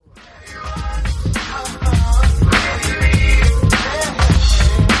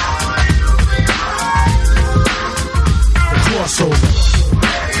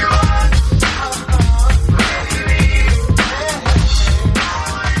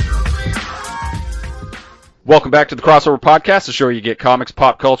Welcome back to the Crossover Podcast, the show where you get comics,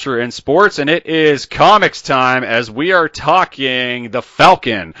 pop culture, and sports. And it is comics time as we are talking the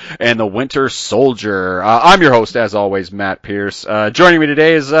Falcon and the Winter Soldier. I'm your host, as always, Matt Pierce. Joining me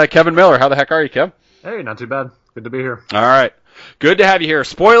today is Kevin Miller. How the heck are you, Kev? Hey, not too bad. Good to be here. All right. Good to have you here.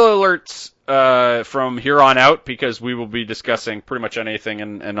 Spoiler alerts from here on out, because we will be discussing pretty much anything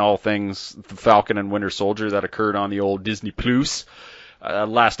and all things the Falcon and Winter Soldier that occurred on the old Disney Plus.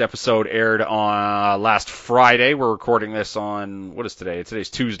 Last episode aired on last Friday. We're recording this on, what is today? Today's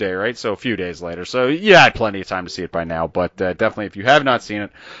Tuesday, right? So a few days later. So you had plenty of time to see it by now. But definitely, if you have not seen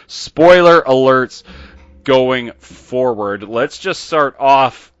it, spoiler alerts going forward. Let's just start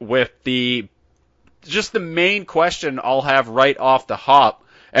off with the main question I'll have right off the hop.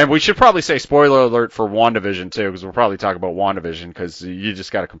 And we should probably say spoiler alert for WandaVision, too, because we'll probably talk about WandaVision, because you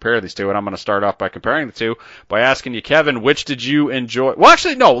just got to compare these two. And I'm going to start off by comparing the two by asking you, Kevin, which did you enjoy? Well,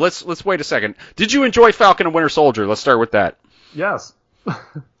 actually, no, let's wait a second. Did you enjoy Falcon and Winter Soldier? Let's start with that. Yes.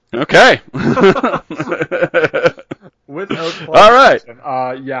 Okay. Without question.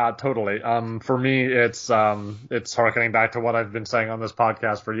 All right. Yeah, totally. For me, it's harkening back to what I've been saying on this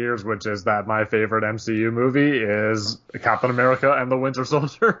podcast for years, which is that my favorite MCU movie is Captain America and the Winter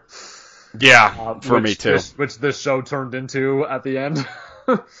Soldier. Yeah, for me too. Which this show turned into at the end.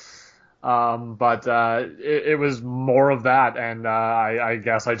 But it was more of that, and I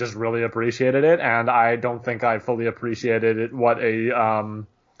guess I just really appreciated it, and I don't think I fully appreciated it, what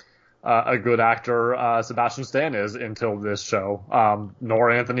a good actor Sebastian Stan is until this show,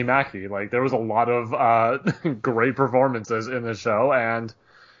 nor Anthony Mackie. Like, there was a lot of great performances in this show, and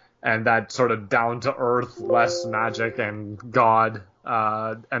that sort of down-to-earth, less magic and God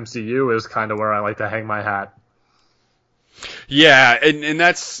MCU is kind of where I like to hang my hat. Yeah, and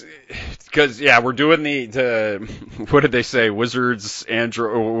that's because, yeah, we're doing the what did they say, wizards,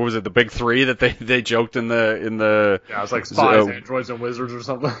 android, or what was it, the big three that they joked in the yeah, it's like spies, androids, and wizards or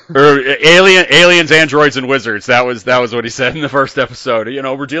something. Or aliens, androids, and wizards. That was what he said in the first episode. You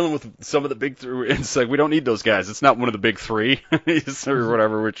know, we're dealing with some of the big three. It's like, we don't need those guys. It's not one of the big three or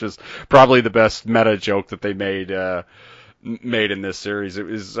whatever, which is probably the best meta joke that they made in this series.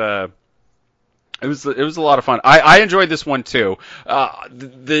 It was a lot of fun. I enjoyed this one too.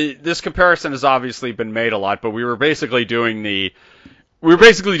 This comparison has obviously been made a lot, but we were basically doing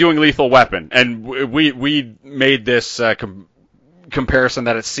Lethal Weapon, and we made this comparison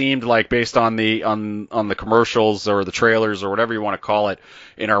that it seemed like, based on the commercials or the trailers or whatever you want to call it,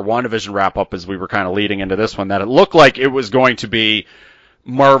 in our WandaVision wrap up as we were kind of leading into this one, that it looked like it was going to be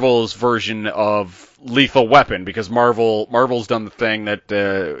Marvel's version of Lethal Weapon, because Marvel's done the thing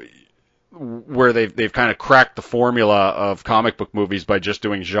that where they've kind of cracked the formula of comic book movies by just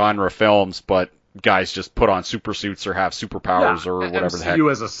doing genre films, but guys just put on super suits or have superpowers or whatever MCU the heck.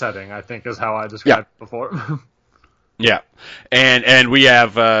 as a setting, I think, is how I described it before. Yeah, and we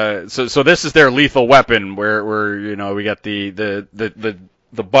have so this is their Lethal Weapon, where you know, we got the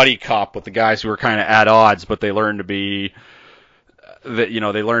buddy cop with the guys who are kind of at odds, but they learn to be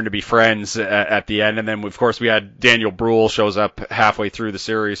friends at the end. And then, of course, we had Daniel Bruhl shows up halfway through the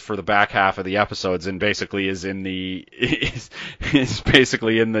series for the back half of the episodes, and basically is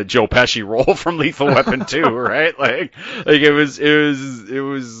basically in the Joe Pesci role from Lethal Weapon 2, right? Like it was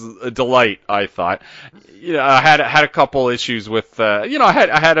a delight, I thought. You know, I had a couple issues with I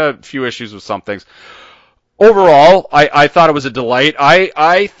had a few issues with some things. Overall, I thought it was a delight.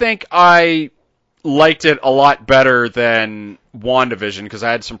 I think I liked it a lot better than WandaVision, because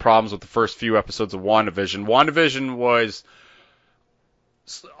I had some problems with the first few episodes of WandaVision. WandaVision was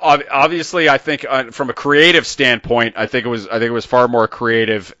obviously, I think, from a creative standpoint, I think it was far more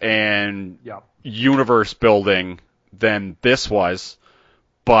creative and universe building than this was.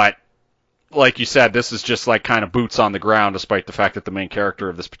 But like you said, this is just like kind of boots on the ground, despite the fact that the main character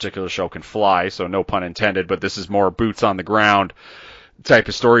of this particular show can fly, so no pun intended, but this is more boots on the ground type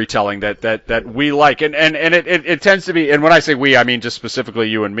of storytelling that we like, and it tends to be, and when I say we, I mean just specifically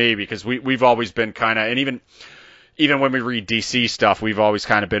you and me, because we've always been kind of, and even when we read DC stuff, we've always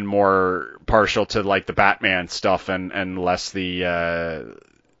kind of been more partial to like the Batman stuff and less the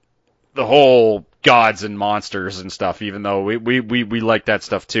whole gods and monsters and stuff, even though we like that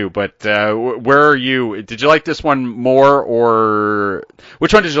stuff too. But where are you? Did you like this one more, or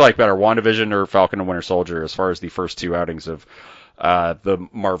which one did you like better, WandaVision or Falcon and Winter Soldier, as far as the first two outings of the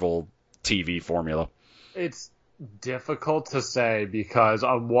Marvel TV formula? It's difficult to say, because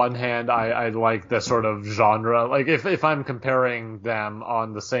on one hand, I like the sort of genre. Like, if I'm comparing them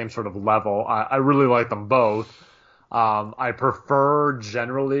on the same sort of level, I really like them both. I prefer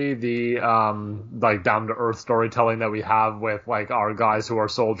generally the like down to earth storytelling that we have with like our guys who are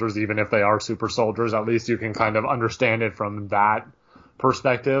soldiers, even if they are super soldiers. At least you can kind of understand it from that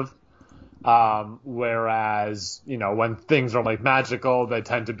perspective. Whereas, you know, when things are like magical, they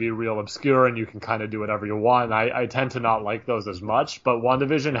tend to be real obscure and you can kind of do whatever you want. I tend to not like those as much, but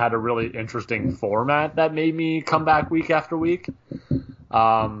WandaVision had a really interesting format that made me come back week after week.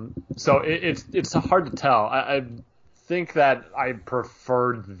 So it's hard to tell. I think that I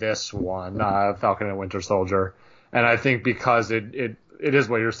preferred this one, Falcon and Winter Soldier. And I think because it is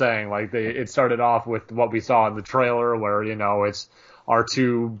what you're saying, like it started off with what we saw in the trailer where, you know, it's our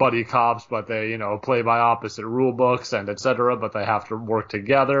two buddy cops, but they, you know, play by opposite rule books and etc., but they have to work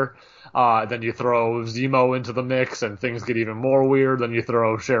together. Then you throw Zemo into the mix and things get even more weird. Then you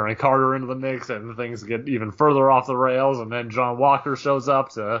throw Sharon Carter into the mix and things get even further off the rails. And then John Walker shows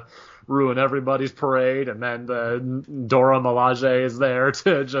up to ruin everybody's parade. And then Dora Milaje is there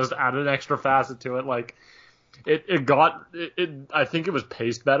to just add an extra facet to it. Like I think it was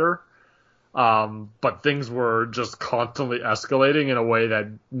paced better. But things were just constantly escalating in a way that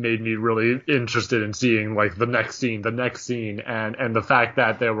made me really interested in seeing like the next scene, and the fact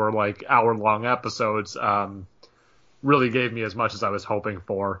that there were like hour-long episodes, really gave me as much as I was hoping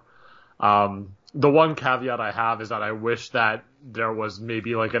for. The one caveat I have is that I wish that there was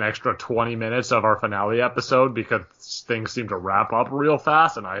maybe like an extra 20 minutes of our finale episode because things seem to wrap up real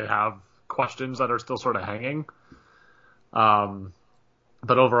fast and I have questions that are still sort of hanging.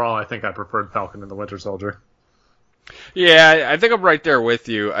 But overall, I think I preferred Falcon and the Winter Soldier. Yeah, I think I'm right there with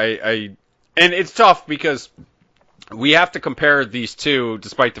you. And it's tough because we have to compare these two,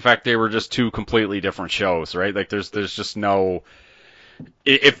 despite the fact they were just two completely different shows, right? Like there's just no.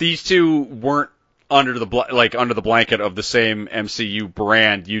 If these two weren't under the blanket of the same MCU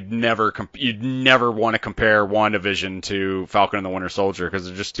brand, you'd never want to compare WandaVision to Falcon and the Winter Soldier because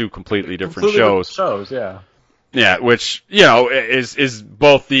they're just two completely different shows. Different shows, yeah. Yeah, which, you know, is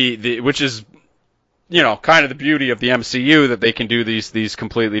both which is, you know, kind of the beauty of the MCU that they can do these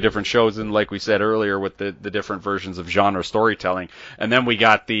completely different shows, and like we said earlier with the different versions of genre storytelling. And then we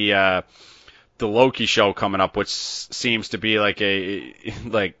got the Loki show coming up, which seems to be like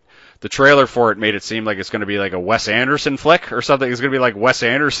the trailer for it made it seem like it's going to be like a Wes Anderson flick or something. It's going to be like Wes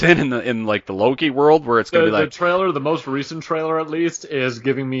Anderson in like the Loki world, where it's going to be like the trailer. The most recent trailer, at least, is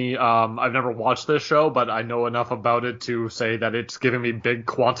giving me. I've never watched this show, but I know enough about it to say that it's giving me big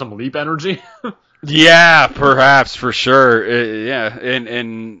Quantum Leap energy. Yeah, perhaps for sure.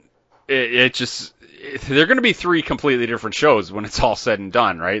 And it just. They're going to be three completely different shows when it's all said and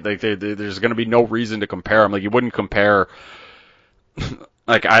done, right? Like there's going to be no reason to compare them. Like you wouldn't compare.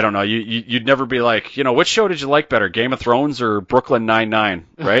 Like, I don't know, you'd never be like, you know, which show did you like better, Game of Thrones or Brooklyn Nine-Nine,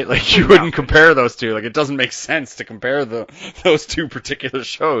 right? Like, you wouldn't compare those two. Like, it doesn't make sense to compare those two particular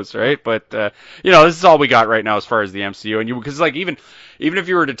shows, right? But, you know, this is all we got right now as far as the MCU. And because, like, even if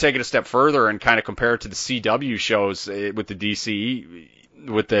you were to take it a step further and kind of compare it to the CW shows with the DC,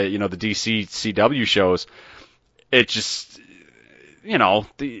 with the, you know, the DC CW shows, it just, you know,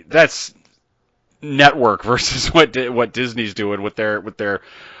 that's network versus what Disney's doing with their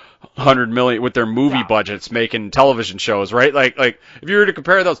 $100 million with their movie budgets making television shows, right? Like if you were to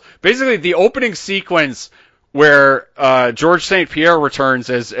compare those, basically the opening sequence where George St. Pierre returns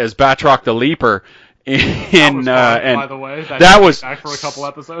as Batroc the Leaper by the way, that was back for a couple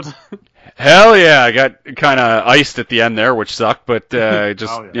episodes. Hell yeah, I got kind of iced at the end there, which sucked, but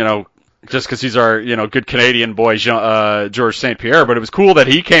you know. Just because he's our, you know, good Canadian boy, George St. Pierre, but it was cool that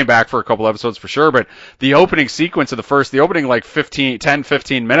he came back for a couple episodes for sure. But the opening sequence of the opening like 15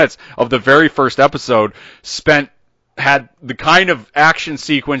 minutes of the very first episode had the kind of action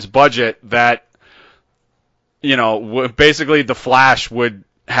sequence budget that, you know, basically the Flash would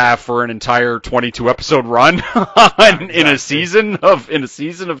have for an entire 22 episode run in a season of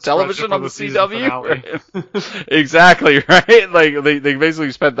television on the CW. Exactly, right? Like they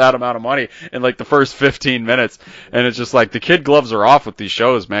basically spent that amount of money in like the first 15 minutes, and it's just like the kid gloves are off with these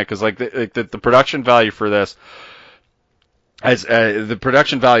shows, man, because like the production value for this, as the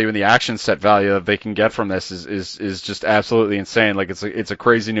production value and the action set value that they can get from this is just absolutely insane. Like it's a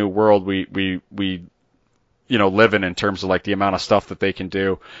crazy new world we you know, live in terms of like the amount of stuff that they can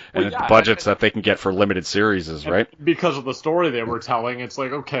do and the budgets that they can get for limited series, right? Because of the story they were telling, it's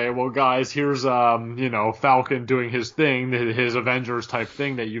like, okay, well guys, here's you know, Falcon doing his thing, his Avengers type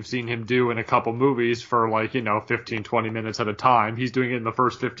thing that you've seen him do in a couple movies for like, you know, 15-20 minutes at a time. He's doing it in the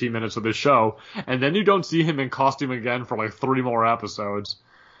first 15 minutes of the show, and then you don't see him in costume again for like 3 more episodes.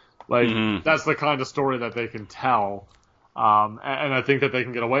 Like that's the kind of story that they can tell. And I think that they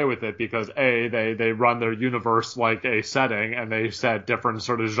can get away with it because they run their universe like a setting, and they set different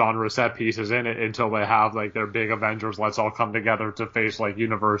sort of genre set pieces in it until they have like their big Avengers, let's all come together to face like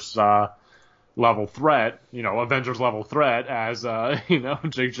universe level threat, Avengers level threat, as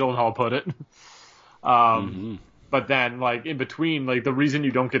Jake Gyllenhaal put it. But then, like, in between, like, the reason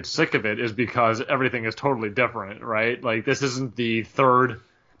you don't get sick of it is because everything is totally different, right? Like, this isn't the third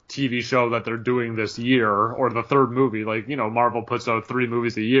TV show that they're doing this year, or the third movie. Like, Marvel puts out 3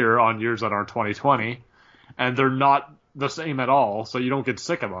 movies a year on years that aren't 2020, and they're not the same at all, so you don't get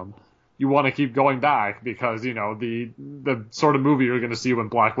sick of them. You want to keep going back because, the sort of movie you're going to see when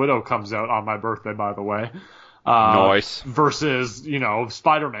Black Widow comes out on my birthday, by the way. Nice. Versus,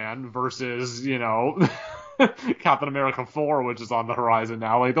 Spider-Man versus, Captain America 4, which is on the horizon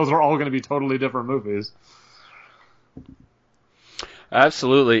now. Like, those are all going to be totally different movies.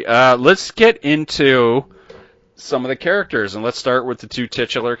 Absolutely. Let's get into some of the characters, and let's start with the 2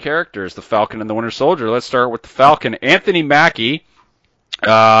 titular characters, the Falcon and the Winter Soldier. Let's start with the Falcon. Anthony Mackie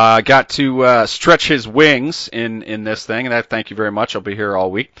got to stretch his wings in this thing, and thank you very much. I'll be here all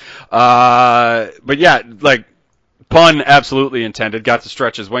week. But yeah, like, pun absolutely intended, got to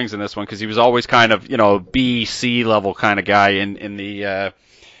stretch his wings in this one because he was always kind of, B, C level kind of guy in the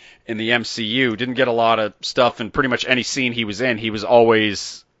MCU. Didn't get a lot of stuff in pretty much any scene he was in. He was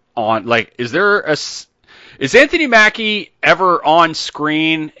always on, like, is Anthony Mackie ever on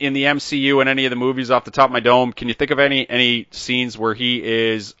screen in the MCU in any of the movies off the top of my dome? Can you think of any scenes where he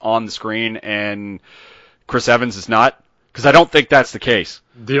is on the screen and Chris Evans is not? Because I don't think that's the case.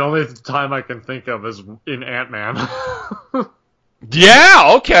 The only time I can think of is in Ant-Man.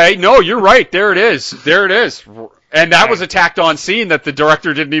 Yeah, okay. No, you're right. There it is. And that was a tacked-on scene that the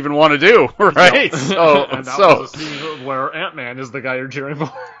director didn't even want to do, right? Yep. And that was a scene where Ant-Man is the guy you're cheering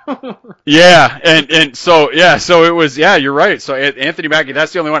for. Yeah, and so it was, you're right. So Anthony Mackie,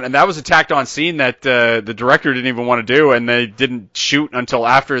 that's the only one. And that was a tacked-on scene that the director didn't even want to do, and they didn't shoot until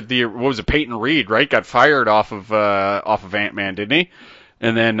after Peyton Reed, right? Got fired off of Ant-Man, didn't he?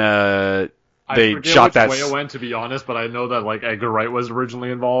 And then they shot that. I forget which way it went, to be honest, but I know that, like, Edgar Wright was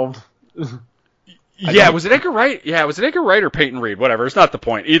originally involved. Was it Edgar Wright? Yeah, was it Edgar Wright or Peyton Reed? Whatever, it's not the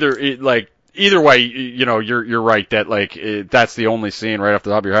point. Either way, you're right that, like, that's the only scene right off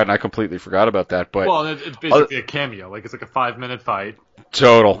the top of your head, and I completely forgot about that. But it's basically a cameo. Like, it's like a 5-minute fight.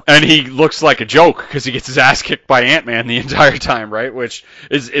 Total, and he looks like a joke because he gets his ass kicked by Ant-Man the entire time, right? Which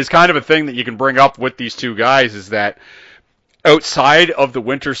is kind of a thing that you can bring up with these 2 guys, is that outside of the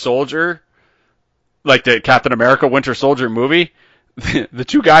Winter Soldier, like the Captain America Winter Soldier movie, the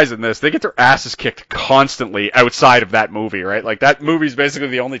 2 guys in this, they get their asses kicked constantly outside of that movie, right? Like, that movie's basically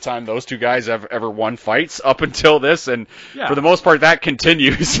the only time those 2 guys have ever won fights up until this, and for the most part that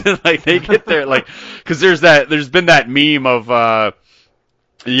continues. Like, they get there, like, because there's been that meme of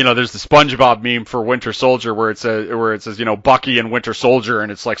there's the SpongeBob meme for Winter Soldier where it says Bucky and Winter Soldier,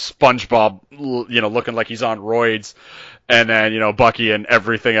 and it's like SpongeBob looking like he's on roids, and then Bucky and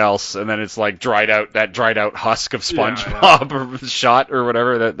everything else, and then it's like dried out husk of SpongeBob or shot or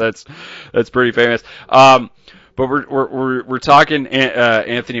whatever. That's pretty famous. But we're talking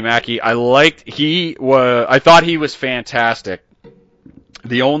Anthony Mackie. I thought he was fantastic.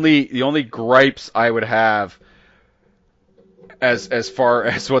 The only gripes I would have as far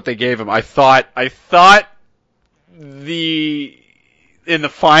as what they gave him, I thought in the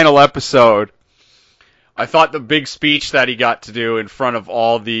final episode, I thought the big speech that he got to do in front of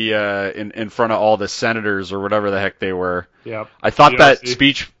all the in front of all the senators or whatever the heck they were. Yep. I thought GRC. That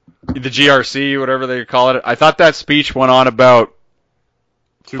speech, the GRC, whatever they call it, I thought that speech went on about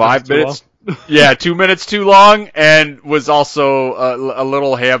 5 minutes. Yeah, 2 minutes too long, and was also a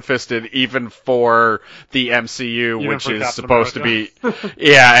little ham-fisted even for the MCU, which is Captain supposed America. To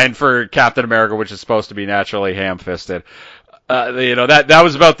be, and for Captain America, which is supposed to be naturally ham-fisted. That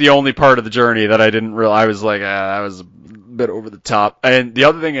was about the only part of the journey that I didn't realize. I was like, that was a bit over the top. And the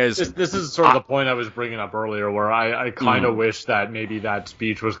other thing is, this is sort of the point I was bringing up earlier, where I kind of wish that maybe that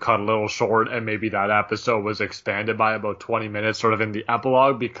speech was cut a little short, and maybe that episode was expanded by about 20 minutes, sort of in the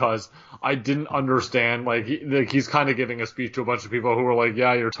epilogue, because I didn't understand, he's kind of giving a speech to a bunch of people who were like,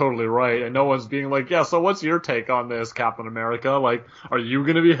 yeah, you're totally right, and no one's being like, yeah, so what's your take on this, Captain America? Like, are you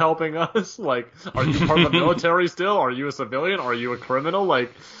going to be helping us? Like, are you part of the military still? Are you a civilian? Are you a criminal?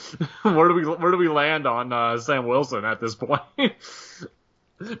 Like, where do we land on Sam Wilson at this point?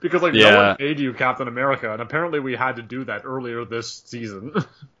 Because no one made you Captain America, and apparently we had to do that earlier this season.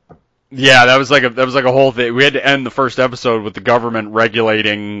 Yeah, that was like a whole thing. We had to end the first episode with the government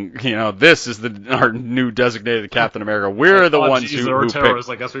regulating, this is our new designated Captain America. We're the ones who terrorists.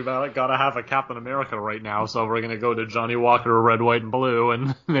 I guess we gotta have a Captain America right now, so we're gonna go to Johnny Walker, Red, White, and Blue,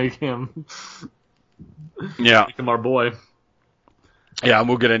 and make him our boy. Yeah, and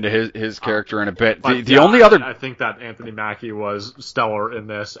we'll get into his character in a bit. Only other, I think that Anthony Mackie was stellar in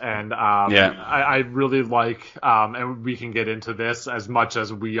this, and I really like, and we can get into this as much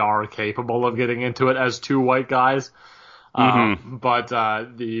as we are capable of getting into it as two white guys. But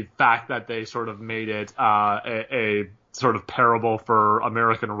the fact that they sort of made it a sort of parable for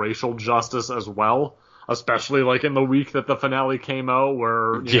American racial justice as well. Especially like in the week that the finale came out,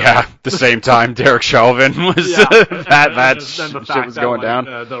 where the same time Derek Chauvin was that shit was going down.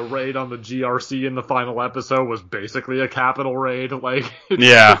 The raid on the GRC in the final episode was basically a capital raid. Like it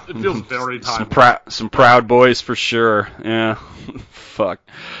feels very timely. Some Proud Boys for sure. Yeah, fuck.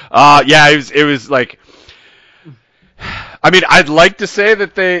 It was like. I mean, I'd like to say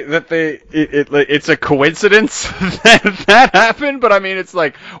that it's a coincidence that happened, but I mean, it's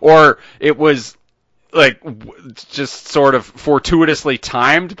like, or it was. Like, just sort of fortuitously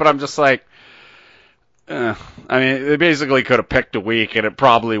timed, but I'm just like, I mean, they basically could have picked a week, and it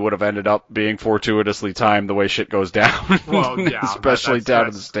probably would have ended up being fortuitously timed the way shit goes down. Well, especially down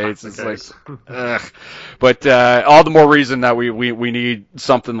in the States. It's like, ugh. But all the more reason that we need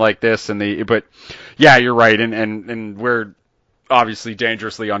something like this. But yeah, you're right, and we're obviously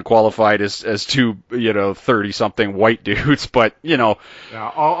dangerously unqualified as two 30-something white dudes, but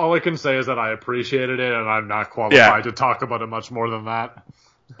all I can say is that I appreciated it, and I'm not qualified to talk about it much more than that.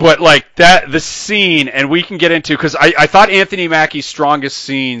 But like the scene, and we can get into, because I thought Anthony Mackie's strongest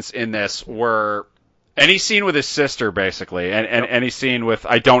scenes in this were any scene with his sister, basically, and any scene with,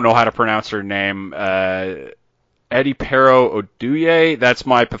 I don't know how to pronounce her name, Eddie Pero Oduye. That's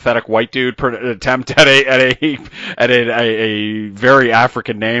my pathetic white dude attempt at a very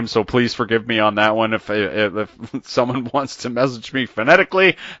African name. So please forgive me on that one. If someone wants to message me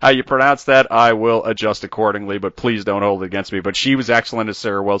phonetically how you pronounce that, I will adjust accordingly. But please don't hold it against me. But she was excellent as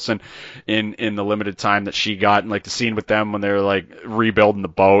Sarah Wilson in the limited time that she got, and like the scene with them when they're like rebuilding the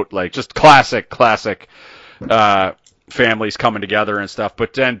boat, like just classic families coming together and stuff.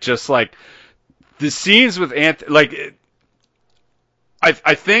 But then just like. The scenes with I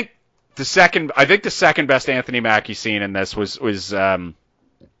think the second best Anthony Mackie scene in this was because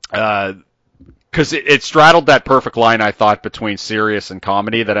it straddled that perfect line, I thought, between serious and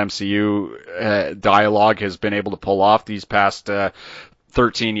comedy that MCU dialogue has been able to pull off these past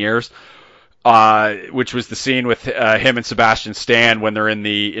 13 years. Which was the scene with him and Sebastian Stan when they're in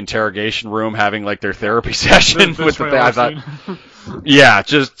the interrogation room having like their therapy session with the I thought. Yeah,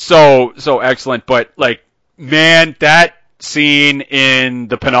 just so excellent. But like, man, that scene in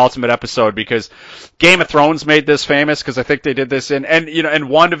the penultimate episode, because Game of Thrones made this famous, because I think they did this and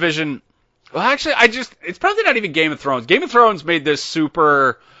WandaVision. Well, actually, it's probably not even Game of Thrones. Game of Thrones made this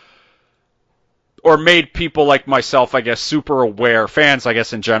made people like myself, I guess, super aware, fans, I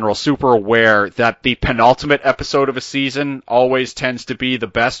guess, in general, super aware that the penultimate episode of a season always tends to be the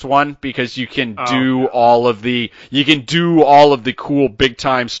best one, because you can do all of the cool big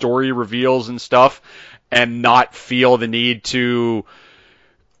time story reveals and stuff and not feel the need to,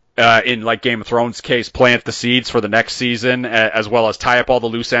 in like Game of Thrones case, plant the seeds for the next season, as well as tie up all the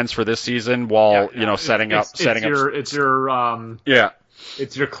loose ends for this season while, setting up.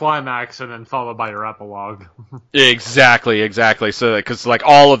 It's your climax and then followed by your epilogue. Exactly. So, because like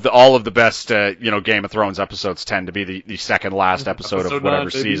all of the best, Game of Thrones episodes tend to be the second last episode of whatever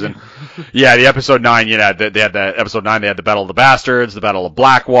season. Yeah, the episode 9. They had the episode 9. They had the Battle of the Bastards, the Battle of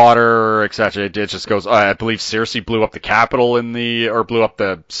Blackwater, etc. It just goes. I believe Cersei blew up the Capitol blew up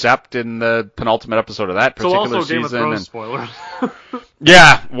the Sept in the penultimate episode of that particular season. So also Game of Thrones spoilers.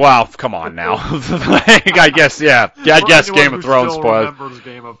 Yeah, well, come on now. I guess Game of Thrones spoilers.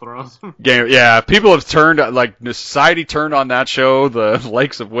 Game of Thrones. People have society turned on that show, the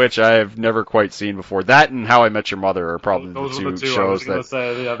likes of which I have never quite seen before. That and How I Met Your Mother are probably the two shows that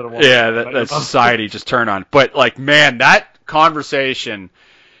society just turned on. But like, man, that conversation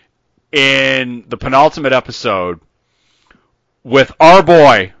in the penultimate episode with our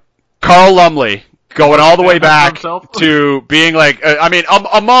boy Carl Lumley, going all the way back to being like,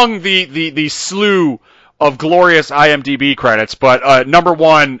 among the slew of glorious IMDb credits, but number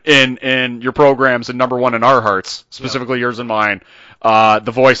one in your programs and number one in our hearts, specifically yours and mine,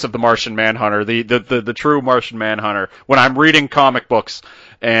 the voice of the Martian Manhunter, the true Martian Manhunter. When I'm reading comic books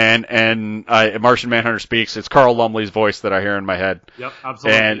and Martian Manhunter speaks, it's Carl Lumbly's voice that I hear in my head. Yep,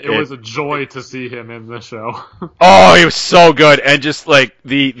 absolutely. And it was a joy to see him in the show. Oh, he was so good, and just like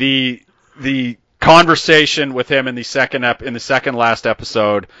the conversation with him in the second last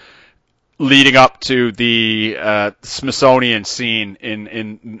episode, leading up to the Smithsonian scene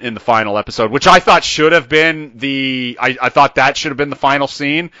in the final episode, which I thought should have been I thought that should have been the final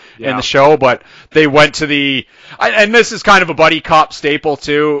scene in the show, but they went to and this is kind of a buddy cop staple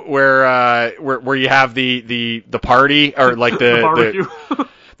too, where you have the party, or like the barbecue.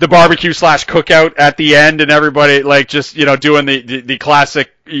 The barbecue / cookout at the end, and everybody like just doing the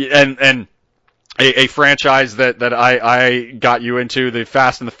classic and a franchise that I got you into, the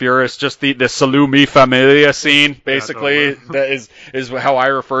Fast and the Furious, just the Salut Mi Familia scene, basically. Yeah, totally. That is how I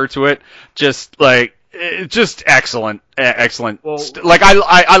refer to it. Just like, just excellent. Well, like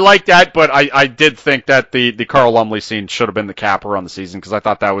I like that, but I did think that the Carl Lumbly scene should have been the capper on the season, because I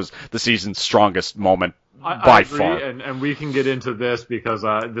thought that was the season's strongest moment. I agree, far. And we can get into this because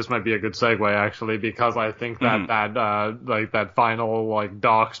this might be a good segue, actually, because I think that that final like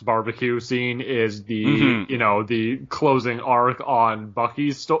Doc's barbecue scene is the the closing arc on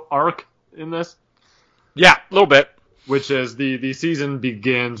Bucky's arc in this. Yeah, a little bit. Which is the season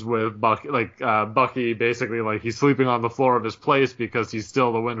begins with Bucky basically like he's sleeping on the floor of his place because he's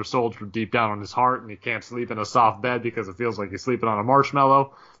still the Winter Soldier deep down in his heart, and he can't sleep in a soft bed because it feels like he's sleeping on a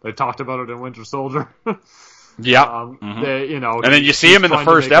marshmallow. They talked about it in Winter Soldier. Yeah. And then you see him in the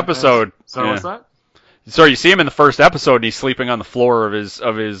first episode. Sorry, what's that? Sorry, you see him in the first episode, and he's sleeping on the floor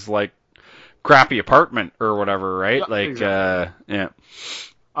of his like crappy apartment or whatever, right? Yeah, like exactly. Yeah.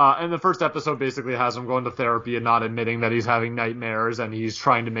 And the first episode basically has him going to therapy and not admitting that he's having nightmares, and he's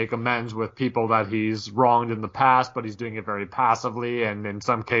trying to make amends with people that he's wronged in the past, but he's doing it very passively, and in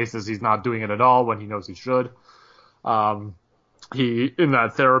some cases he's not doing it at all when he knows he should. He, in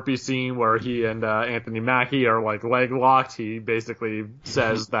that therapy scene where he and Anthony Mackie are like leg locked, he basically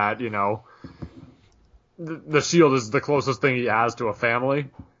says that, the shield is the closest thing he has to a family,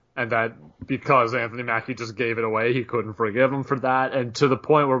 and that because Anthony Mackie just gave it away, he couldn't forgive him for that. And to the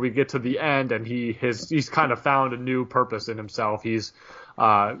point where we get to the end, and he's kind of found a new purpose in himself. He's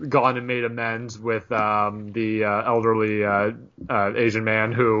gone and made amends with the elderly Asian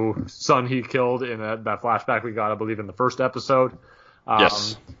man whose son he killed in that flashback we got, I believe, in the first episode.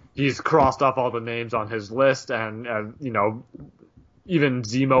 Yes. He's crossed off all the names on his list, and even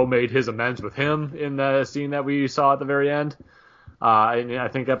Zemo made his amends with him in the scene that we saw at the very end. I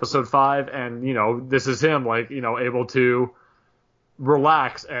think episode 5, and this is him able to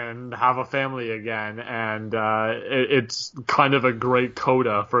relax and have a family again, and it's kind of a great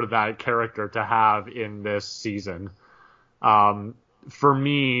coda for that character to have in this season. For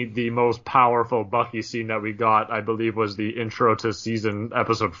me, the most powerful Bucky scene that we got, I believe, was the intro to season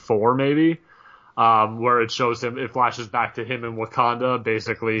episode 4, maybe. Where it shows him, it flashes back to him in Wakanda,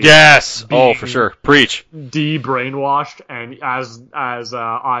 basically. Yes! Oh, for sure. Preach. De-brainwashed, and as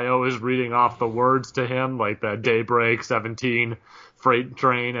Io is reading off the words to him, like the Daybreak, 17, Freight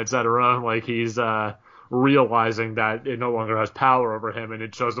Train, etc., like he's realizing that it no longer has power over him, and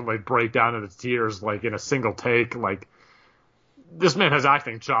it shows him like break down into tears, like in a single take. Like, this man has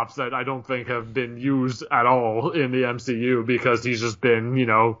acting chops that I don't think have been used at all in the MCU, because he's just been,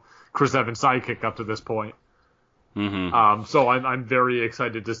 Chris Evans' sidekick up to this point. Mm-hmm. So I'm very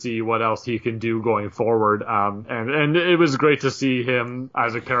excited to see what else he can do going forward. And it was great to see him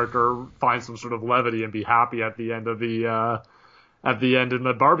as a character find some sort of levity and be happy at the end of in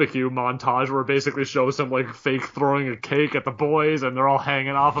the barbecue montage, where it basically shows him like fake throwing a cake at the boys, and they're all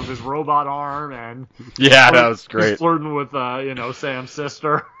hanging off of his robot arm, and that was great. He's flirting with Sam's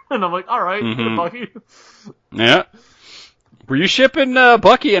sister, and I'm like, all right, Bucky. Yeah. Were you shipping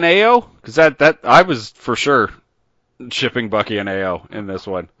Bucky and AO? Because that I was for sure shipping Bucky and AO in this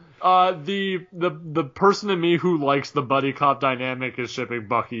one. The person in me who likes the buddy cop dynamic is shipping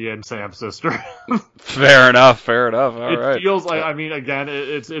Bucky and Sam's sister. Fair enough. All right. It feels like, again,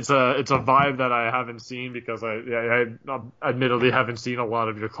 it's a vibe that I haven't seen, because I admittedly haven't seen a lot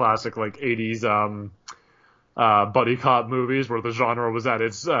of your classic like 80s buddy cop movies where the genre was at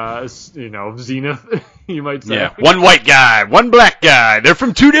its zenith, you might say. Yeah, one white guy, one black guy. They're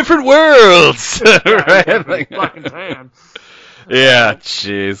from two different worlds. Right? Fucking tan. Yeah,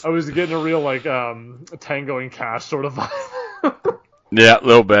 jeez. I was getting a real like Tango and Cash sort of vibe. Yeah, a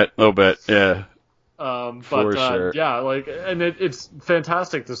little bit, yeah. For sure. Yeah, like, and it's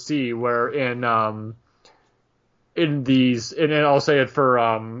fantastic to see where in these, and I'll say it for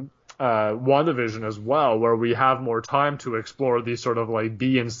WandaVision as well, where we have more time to explore these sort of like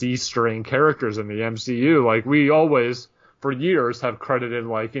B and C string characters in the MCU. Like, we always, for years have credited,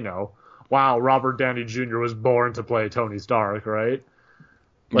 like, wow, Robert Downey Jr. was born to play Tony Stark, right?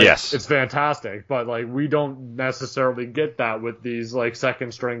 Like, yes. It's fantastic, but, like, we don't necessarily get that with these, like,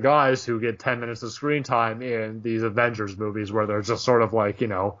 second-string guys who get 10 minutes of screen time in these Avengers movies where they're just sort of, like,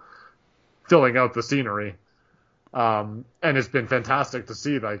 filling out the scenery. And it's been fantastic to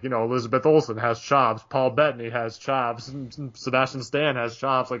see, like, Elizabeth Olsen has chops, Paul Bettany has chops, and Sebastian Stan has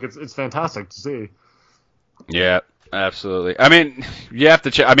chops. Like, it's fantastic to see. Yeah, absolutely. I mean, you have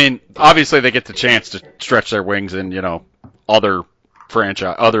to. Obviously they get the chance to stretch their wings in, other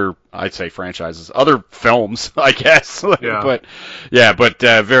franchises, other films, I guess. Yeah. but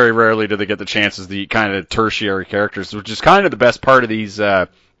very rarely do they get the chances. The kind of tertiary characters, which is kind of the best part of these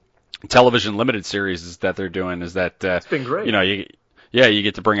television limited series that they're doing, is that it's been great. You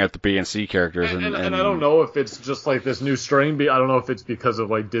get to bring out the B and C characters, and I don't know if it's just like this new strain. I don't know if it's because of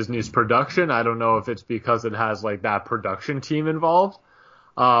like Disney's production. I don't know if it's because it has like that production team involved,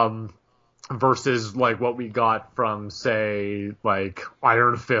 versus like what we got from, say, like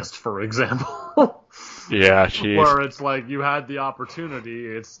Iron Fist, for example. Yeah, geez. Where it's like you had the opportunity.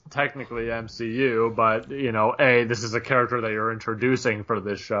 It's technically MCU, but A, this is a character that you're introducing for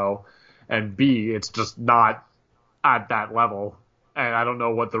this show, and B, it's just not at that level. And I don't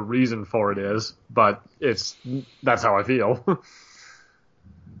know what the reason for it is, but that's how I feel.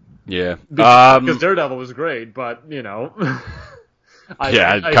 Yeah. Because Daredevil was great, but it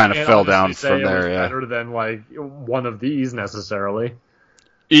kind of fell down from there. Yeah. Better than like one of these necessarily.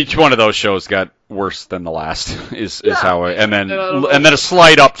 Each one of those shows got worse than the last. Is how and then a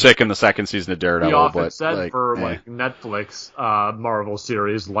slight uptick in the second season of Daredevil. We often but said like, for like Netflix Marvel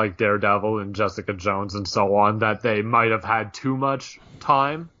series like Daredevil and Jessica Jones and so on that they might have had too much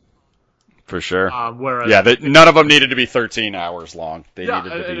time. For sure. Whereas none of them needed to be 13 hours long. They needed to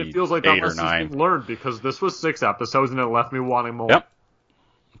be and it feels like 8 that or 9. Learned because this was 6 episodes and it left me wanting more. Yep.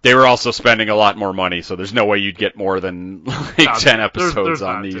 They were also spending a lot more money, so there's no way you'd get more than 10 episodes there's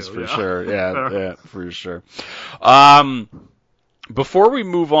on these too, for yeah. sure. Yeah, for sure. Before we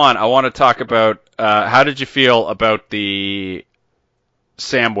move on, I want to talk about how did you feel about the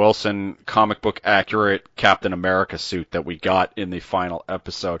Sam Wilson comic book accurate Captain America suit that we got in the final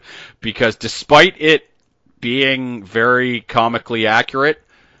episode? Because despite it being very comically accurate,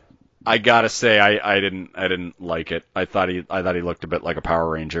 I gotta say I didn't like it. I thought he looked a bit like a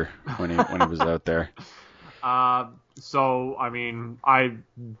Power Ranger when he was out there. So I mean, I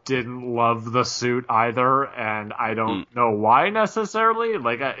didn't love the suit either, and I don't know why necessarily.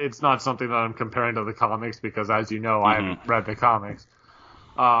 Like, it's not something that I'm comparing to the comics because, as you know, I haven't read the comics.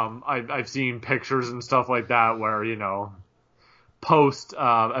 I've seen pictures and stuff like that where post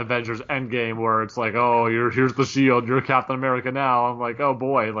Avengers Endgame where it's like, oh, here's the shield, you're Captain America now. I'm like, oh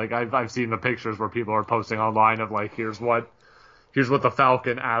boy, like I've seen the pictures where people are posting online of like, here's what the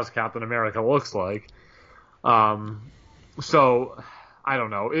Falcon as Captain America looks like. So I don't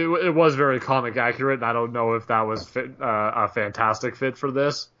know. It was very comic accurate, and I don't know if that was a fantastic fit for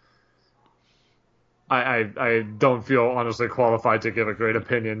this. I don't feel honestly qualified to give a great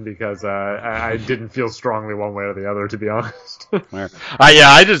opinion because I didn't feel strongly one way or the other, to be honest.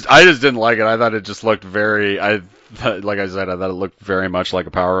 I just didn't like it. I thought it just looked like I said, I thought it looked very much like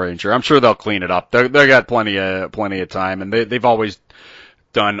a Power Ranger. I'm sure they'll clean it up. They got plenty of time, and they've always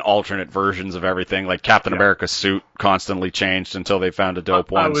done alternate versions of everything. Like Captain America's suit constantly changed until they found a dope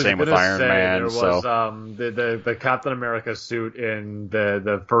one. Same with Iron Man. There was the Captain America suit in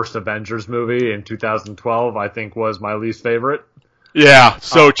the first Avengers movie in 2012. I think was my least favorite. Yeah,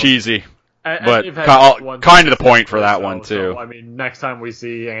 so cheesy. But kind of the point for that one too. So, I mean, next time we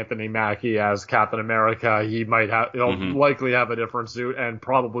see Anthony Mackie as Captain America, he might have likely have a different suit and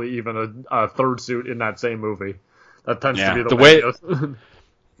probably even a third suit in that same movie. That tends to be the way it goes.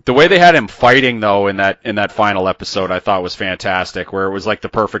 The way they had him fighting, though, in that final episode, I thought was fantastic, where it was like the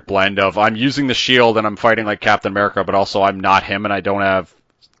perfect blend of I'm using the shield and I'm fighting like Captain America, but also I'm not him and I don't have,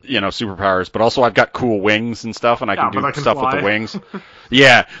 superpowers, but also I've got cool wings and stuff and I can do stuff with the wings.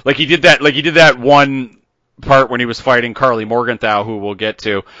 Yeah, like he did that one part when he was fighting Carly Morgenthau, who we'll get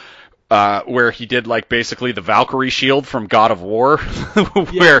to, where he did like basically the Valkyrie shield from God of War,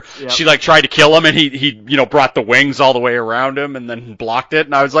 where she like tried to kill him and he brought the wings all the way around him and then blocked it,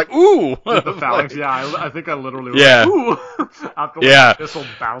 and I was like, ooh. The phalanx, I think I literally was like, ooh. After the missile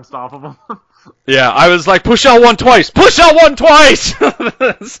bounced off of him. Yeah, I was like, push L1 twice!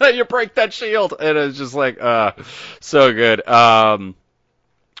 So you break that shield, and it's just like, so good.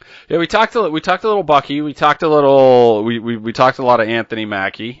 Yeah, we talked a little Bucky. We talked a little. We talked a lot of Anthony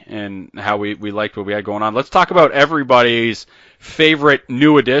Mackie and how we liked what we had going on. Let's talk about everybody's favorite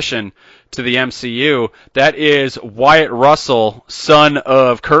new addition to the MCU. That is Wyatt Russell, son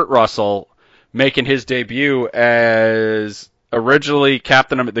of Kurt Russell, making his debut as originally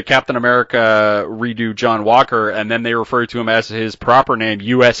the Captain America redo John Walker, and then they referred to him as his proper name,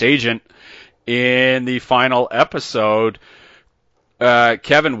 U.S. Agent, in the final episode.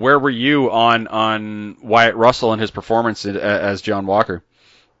 Kevin, where were you on Wyatt Russell and his performance as John Walker?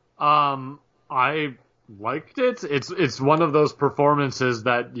 I liked it. It's one of those performances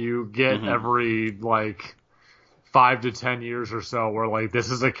that you get every 5 to 10 years or so, where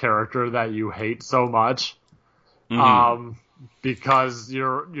this is a character that you hate so much, because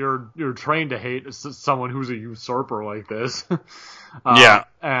you're trained to hate someone who's a usurper like this. Yeah.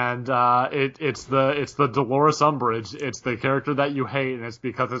 And it's the Dolores Umbridge. It's the character that you hate, and it's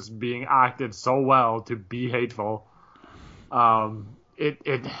because it's being acted so well to be hateful. And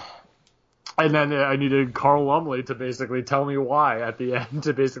then I needed Carl Lumley to basically tell me why at the end,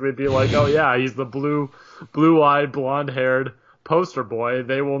 to basically be like, oh yeah, he's the blue-eyed, blonde-haired poster boy.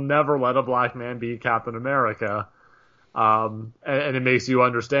 They will never let a black man be Captain America. And it makes you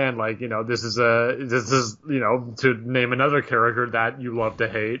understand, this is to name another character that you love to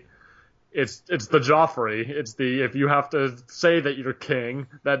hate. It's the Joffrey. It's if you have to say that you're king,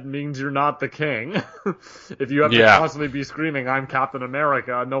 that means you're not the king. If you have to constantly be screaming, I'm Captain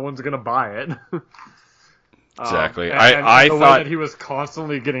America, no one's gonna buy it. Exactly. I thought way that he was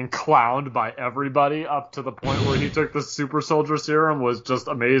constantly getting clowned by everybody up to the point where he took the super soldier serum was just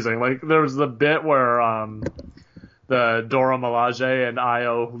amazing. There was the bit where, the Dora Milaje and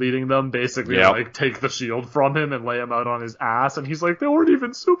Io leading them basically take the shield from him and lay him out on his ass, and he's like, they weren't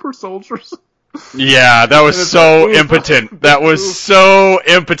even super soldiers. Yeah, that was so impotent. That was so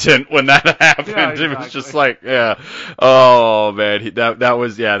impotent when that happened. Yeah, exactly. It was just oh man, that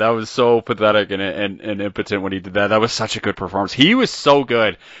was so pathetic and impotent when he did that. That was such a good performance. He was so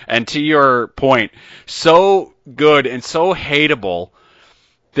good, and to your point, so good and so hateable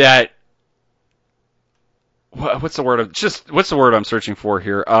that. What's the word I'm searching for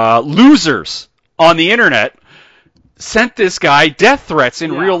here? Losers on the internet sent this guy death threats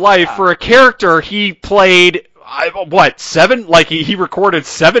in real life for a character he played. 7? He recorded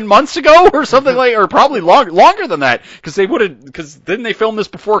 7 months ago or something or probably longer than that, because didn't they film this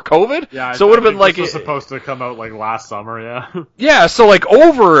before COVID? Yeah, so it would have been this was supposed to come out last summer, yeah. Yeah, so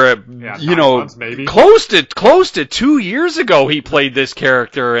over 9 months maybe. close to 2 years ago he played this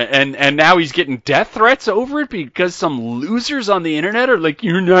character, and now he's getting death threats over it because some losers on the internet are like,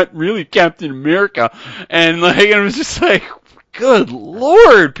 you're not really Captain America, and it was just good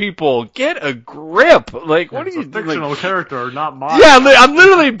Lord, people, get a grip! What are you doing? Fictional character, not mine. Yeah, I'm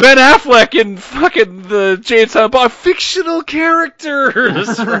literally Ben Affleck in fucking the Jay and Silent Bob. Fictional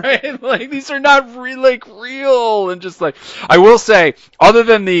characters, right? These are not real, and just I will say, other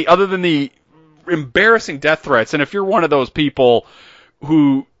than the embarrassing death threats, and if you're one of those people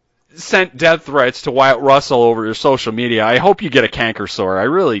who sent death threats to Wyatt Russell over your social media, I hope you get a canker sore. I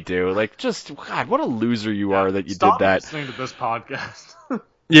really do. God, what a loser you are that you did that. Stop listening to this podcast.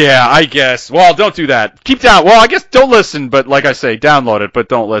 Yeah, I guess. Well, don't do that. Keep down. Well, I guess don't listen, but like I say, download it, but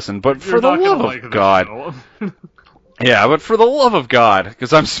don't listen. But for the love of God. Yeah, but for the love of God,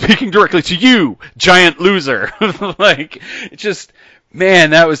 because I'm speaking directly to you, giant loser. Man,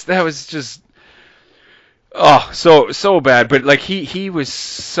 that was just. Oh, so bad, but he was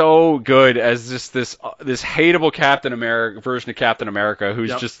so good as this hateable Captain America version of Captain America,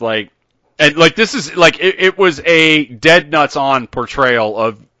 who's just and this is it was a dead nuts on portrayal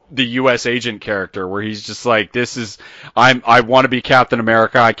of the U.S. agent character, where he's just I want to be Captain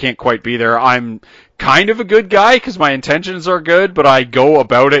America, I can't quite be there, I'm kind of a good guy because my intentions are good, but I go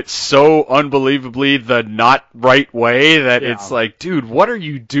about it so unbelievably the not right way that it's dude, what are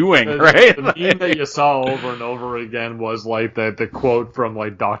you doing, right? The meme that you saw over and over again was the quote from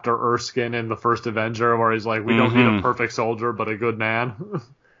Dr. Erskine in the first Avenger, where he's we don't need a perfect soldier, but a good man.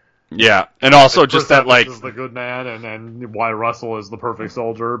 Yeah, and also just that is the good man, and Wyatt Russell is the perfect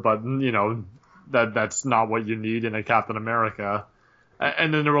soldier, but that's not what you need in a Captain America.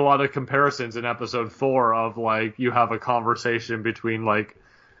 And then there were a lot of comparisons in episode 4 of you have a conversation between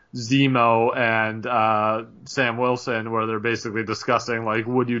Zemo and Sam Wilson, where they're basically discussing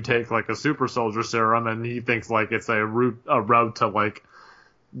would you take a super soldier serum, and he thinks it's a route to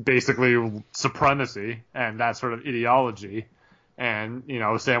basically supremacy and that sort of ideology. And,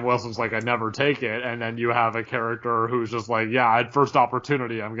 Sam Wilson's I'd never take it. And then you have a character who's just at first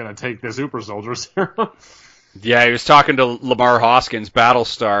opportunity, I'm going to take the super soldier serum. Yeah, he was talking to Lamar Hoskins,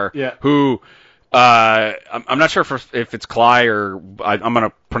 Battlestar, Yeah. who I'm not sure if it's Clyde or I'm going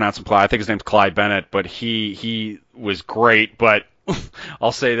to pronounce him Clyde. I think his name's Clyde Bennett, but he was great. But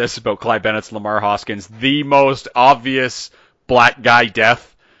I'll say this about Clyde Bennett's Lamar Hoskins: the most obvious black guy death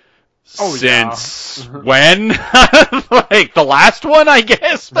since when? Like the last one, I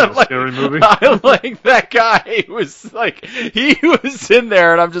guess. But like, scary movie. I like that guy. Was like he was in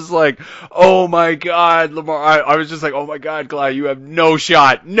there, and I'm just like, oh my god, Lamar. I was just like, oh my god, Clyde, you have no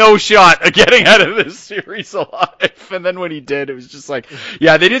shot of getting out of this series alive. And then when he did, it was just like,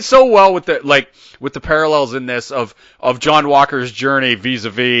 yeah, they did so well with the parallels in this of John Walker's journey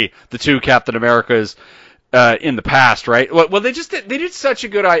vis-a-vis the two Captain Americas. In the past, right? Well, they did such a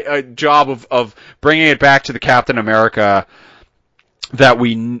good job of bringing it back to the Captain America that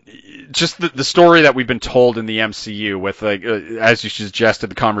just the story that we've been told in the MCU with, like, as you suggested,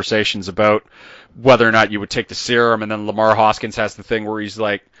 the conversations about whether or not you would take the serum, and then Lamar Hoskins has the thing where he's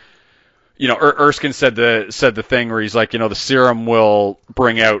like, you know, Erskine said the thing where he's like, you know, the serum will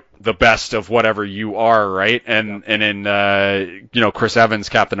bring out the best of whatever you are, right? And in you know, Chris Evans'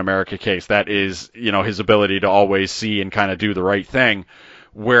 Captain America case, that is, you know, his ability to always see and kind of do the right thing,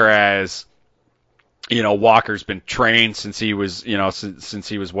 whereas, you know, Walker's been trained since he was, you know, since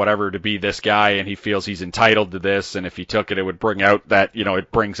he was whatever to be this guy, and he feels he's entitled to this, and if he took it, it would bring out that, you know,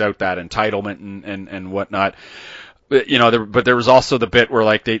 it brings out that entitlement and whatnot. You know, but there was also the bit where,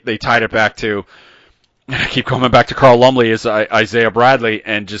 like, they tied it back to, I keep coming back to Carl Lumbly as Isaiah Bradley,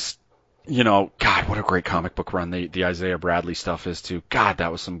 and just, you know, God, what a great comic book run the Isaiah Bradley stuff is too. God,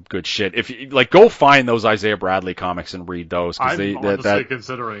 that was some good shit. If you, like, go find those Isaiah Bradley comics and read those, because honestly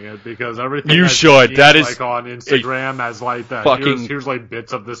considering it, because everything you should. That is like on Instagram as like that. Here's like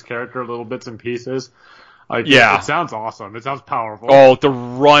bits of this character, little bits and pieces. Like, yeah, it sounds awesome. It sounds powerful. Oh, the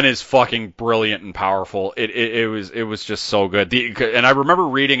run is fucking brilliant and powerful. It was just so good. And I remember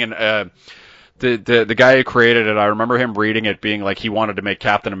reading the guy who created it. I remember him reading it, being like he wanted to make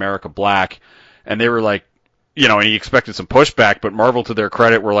Captain America black, and they were like, you know, and he expected some pushback. But Marvel, to their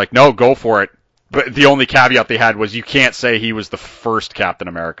credit, were like, no, go for it. But the only caveat they had was you can't say he was the first Captain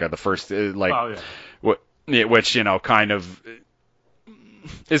America, the first which, you know, kind of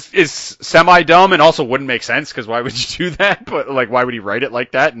is semi-dumb and also wouldn't make sense, because why would you do that? But, like, why would he write it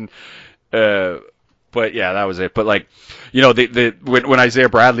like that? And but yeah, that was it. But, like, you know, when Isaiah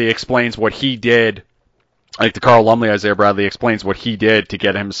Bradley explains what he did, like the Carl Lumbly Isaiah Bradley explains what he did to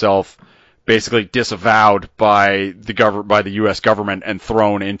get himself basically disavowed by the U.S. government and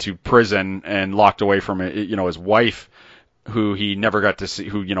thrown into prison and locked away from, you know, his wife, who he never got to see,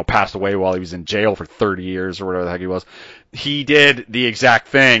 who, you know, passed away while he was in jail for 30 years or whatever the heck he was. He did the exact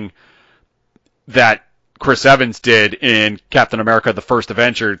thing that Chris Evans did in Captain America: The First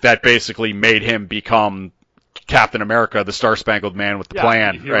Avenger, that basically made him become Captain America, the Star-Spangled Man with the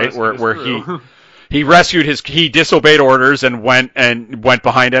plan, right? Where he disobeyed orders and went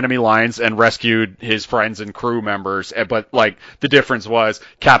behind enemy lines and rescued his friends and crew members. But, like, the difference was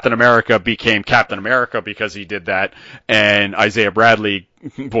Captain America became Captain America because he did that, and Isaiah Bradley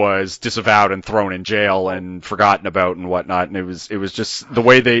was disavowed and thrown in jail and forgotten about and whatnot. And it was just the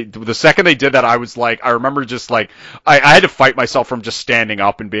way the second they did that, I was like, I remember just like, I had to fight myself from just standing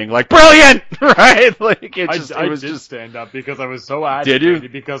up and being like, brilliant, right? Like, I did stand up because I was so agitated. Did you?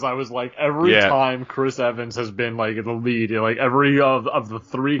 Because I was like, every time Chris Evans has been like the lead, like every of the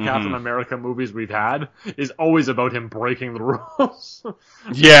three Captain America movies we've had is always about him breaking the rules.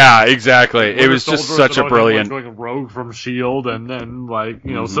 Yeah, exactly. It was just such a brilliant, going rogue from S.H.I.E.L.D. and then, like,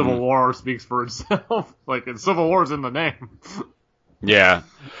 you know, Civil War speaks for itself. Like, Civil War's in the name. Yeah.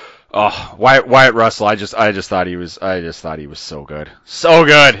 Oh, Wyatt Russell, I just thought he was so good. So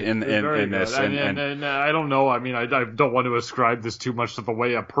good in this. And I don't know, I mean, I don't want to ascribe this too much to the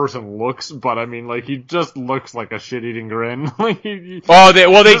way a person looks, but I mean, like, he just looks like a shit-eating grin. Like, they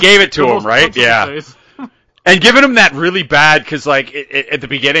gave it to him, right? Yeah. And giving him that really bad, because, like, at the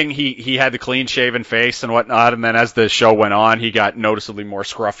beginning, he had the clean-shaven face and whatnot, and then as the show went on, he got noticeably more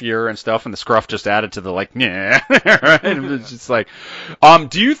scruffier and stuff, and the scruff just added to the, like, nah, right? It was just like,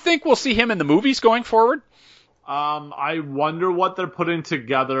 do you think we'll see him in the movies going forward? I wonder what they're putting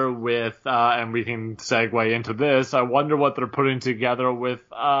together with, and we can segue into this, I wonder what they're putting together with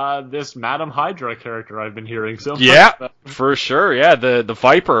this Madam Hydra character I've been hearing so much. Yeah, for sure, yeah, the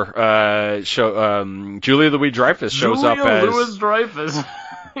Viper Julia Louis-Dreyfus shows up as... Julia Louis-Dreyfus.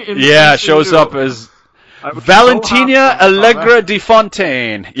 Yeah, shows up as Valentina Allegra de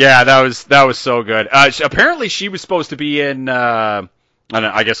Fontaine. Yeah, that was so good. Apparently she was supposed to be in...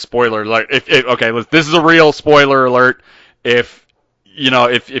 I guess spoiler alert. Okay, this is a real spoiler alert. If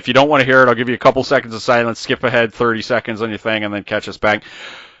if you don't want to hear it, I'll give you a couple seconds of silence, skip ahead 30 seconds on your thing, and then catch us back.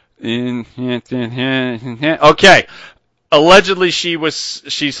 Okay. Allegedly,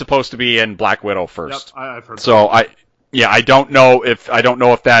 she's supposed to be in Black Widow first. Yep, I've heard. So I don't know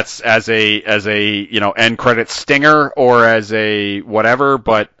if that's as a end credit stinger or as a whatever,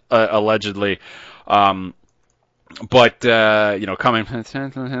 but allegedly. Coming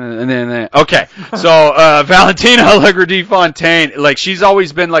and then okay. So Valentina Allegra de Fontaine, like she's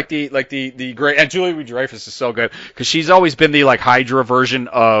always been like the great, and Julie Louis-Dreyfus is so good because she's always been the like Hydra version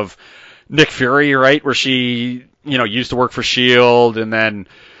of Nick Fury, right? Where she used to work for Shield and then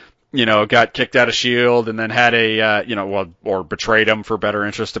got kicked out of Shield and then had or betrayed him for better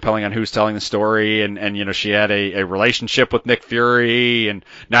interest, depending on who's telling the story. And she had a relationship with Nick Fury, and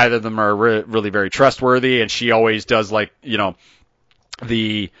neither of them are really very trustworthy. And she always does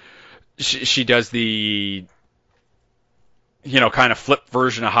she does the kind of flip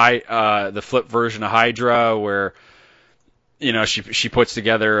version of Hydra, where she puts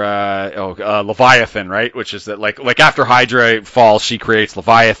together Leviathan, right? Which is that like after Hydra falls, she creates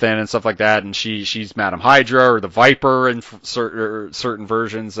Leviathan and stuff like that, and she's Madam Hydra or the Viper in certain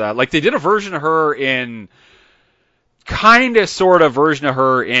versions. Like they did a version of her in sort of version of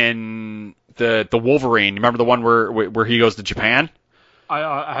her in the Wolverine. Remember the one where he goes to Japan?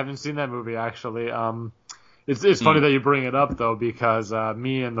 I haven't seen that movie actually. It's funny that you bring it up though, because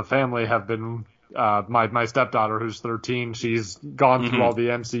me and the family have been. My stepdaughter, who's 13, she's gone through all the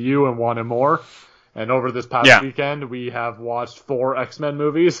MCU and wanted more. And over this past weekend, we have watched 4 X-Men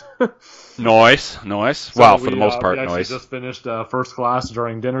movies. Nice. Well, for the most part, we nice. We just finished First Class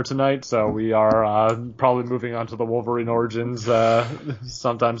during dinner tonight, so we are probably moving on to the Wolverine Origins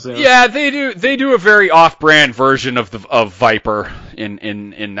sometime soon. Yeah, they do a very off-brand version of Viper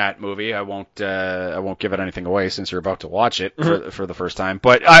in that movie. I won't give it anything away since you're about to watch it for the first time.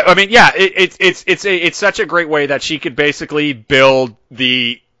 But I mean, yeah, it's such a great way that she could basically build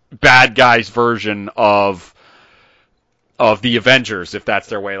the bad guys version of the Avengers, if that's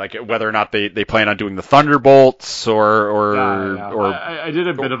their way, like whether or not they plan on doing the Thunderbolts or I did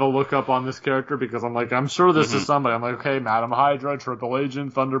a bit of a look up on this character because I'm sure this is somebody. I'm like, okay, Madam Hydra, Triple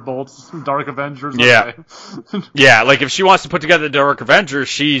Agent, Thunderbolts, Dark Avengers. Okay. Yeah, like if she wants to put together the Dark Avengers,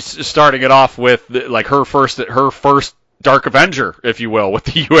 she's starting it off with like her first Dark Avenger, if you will, with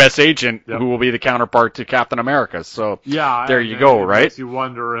the U.S. agent who will be the counterpart to Captain America. So there you go, right? Makes you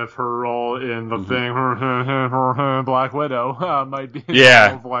wonder if her role in the thing, Black Widow, might be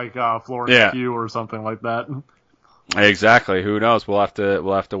like Florence Pugh or something like that. Exactly. Who knows? We'll have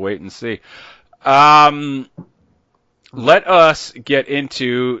to wait and see. Let us get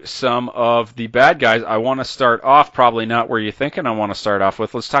into some of the bad guys. I want to start off probably not where you're thinking I want to start off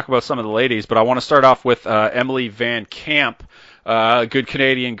with. Let's talk about some of the ladies, but I want to start off with Emily Van Camp. A good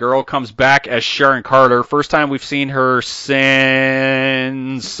Canadian girl, comes back as Sharon Carter. First time we've seen her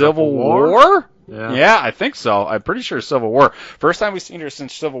since Civil War? Yeah, I think so. I'm pretty sure Civil War. First time we've seen her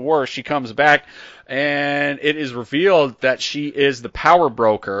since Civil War. She comes back, and it is revealed that she is the power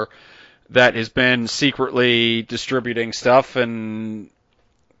broker that has been secretly distributing stuff and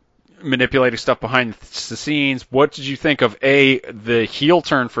manipulating stuff behind the scenes. What did you think of the heel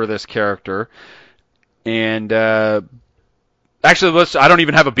turn for this character? And actually, I don't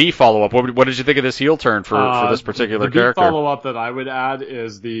even have a B follow-up. What did you think of this heel turn for this particular character? The B follow-up that I would add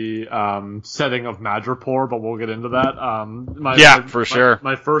is the setting of Madripoor, but we'll get into that. For sure.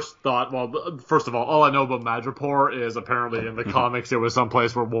 My first thought, well, first of all I know about Madripoor is apparently in the comics it was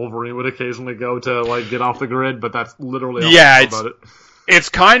someplace where Wolverine would occasionally go to like get off the grid, but that's literally all I know about it. It's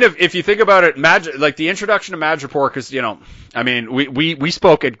kind of, if you think about it, like the introduction to Madripoor, because, I mean, we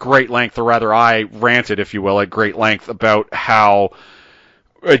spoke at great length, or rather I ranted, if you will, at great length about how,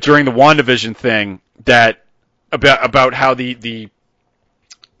 during the WandaVision thing, about how the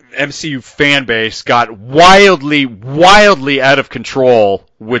MCU fan base got wildly out of control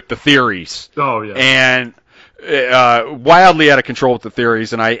with the theories. Oh, yeah. And wildly out of control with the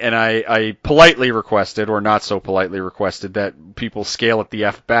theories, and I politely requested, or not so politely requested, that people scale it the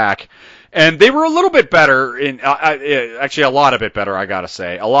F back. And they were a little bit better, actually a lot of bit better, I gotta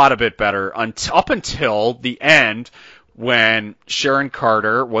say. A lot of bit better up until the end, when Sharon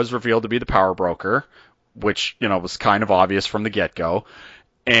Carter was revealed to be the power broker, which, was kind of obvious from the get-go.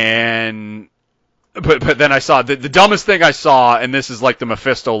 And but then I saw, the dumbest thing I saw, and this is like the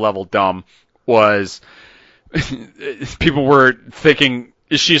Mephisto level dumb, was people were thinking,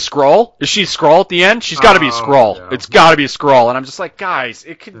 is she a Skrull? Is she a Skrull at the end? She's got to be a Skrull. Yeah. It's got to be a Skrull. And I'm just like, guys,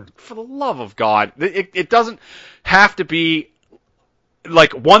 it could, for the love of God, it doesn't have to be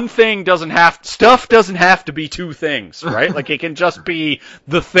like one thing doesn't have to be two things, right? Like it can just be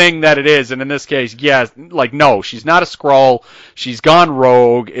the thing that it is. And in this case, yes, like no, she's not a Skrull. She's gone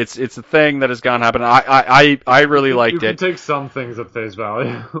rogue. It's a thing that has gone happen. I really liked it. You can take some things at face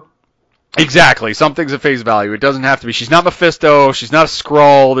value. Exactly. Some things at face value. It doesn't have to be. She's not Mephisto. She's not a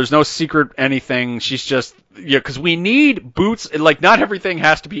Skrull. There's no secret anything. She's just, because we need boots. Like, not everything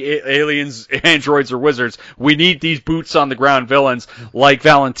has to be aliens, androids, or wizards. We need these boots on the ground villains like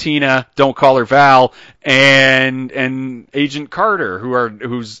Valentina, don't call her Val, and Agent Carter,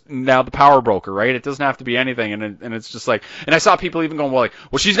 who's now the power broker, right? It doesn't have to be anything. And it's just like, and I saw people even going, well,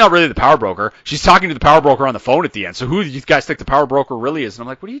 she's not really the power broker. She's talking to the power broker on the phone at the end. So who do you guys think the power broker really is? And I'm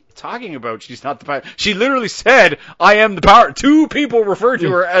like, what are you talking about? She's not the power. She literally said, I am the power. Two people referred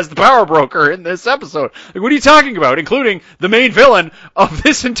to her as the power broker in this episode. Like, what are you talking about? Including the main villain of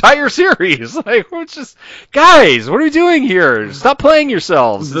this entire series. Like, it's just, guys, what are you doing here? Stop playing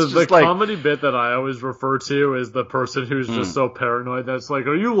yourselves. The comedy bit that I always refer to is the person who's just so paranoid that's like,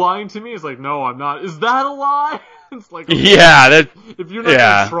 are you lying to me? It's like, no, I'm not. Is that a lie? It's like, okay, yeah, if you're not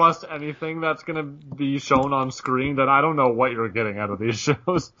going to trust anything that's going to be shown on screen, then I don't know what you're getting out of these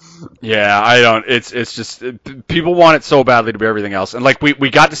shows. Yeah, I don't. It's just, people want it so badly to be everything else. And like, we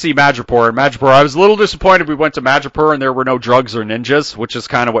got to see Madripoor. And Madripoor, I was a little disappointed we went to Madripoor and there were no drugs or ninjas, which is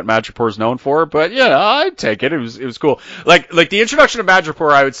kind of what Madripoor is known for. But yeah, I'd take it. It was cool. Like the introduction of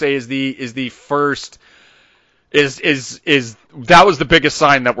Madripoor, I would say is the first, that was the biggest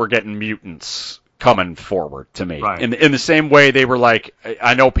sign that we're getting mutants coming forward to me. Right. In the same way they were like,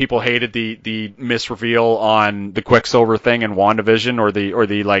 I know people hated the misreveal on the Quicksilver thing in WandaVision, or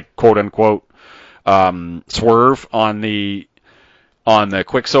the like quote unquote swerve on the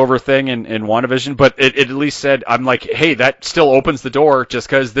Quicksilver thing in WandaVision, but it at least said, I'm like, hey, that still opens the door. Just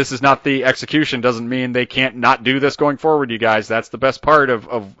because this is not the execution doesn't mean they can't not do this going forward, you guys. That's the best part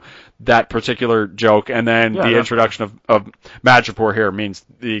of that particular joke. And then the introduction of Madripoor here means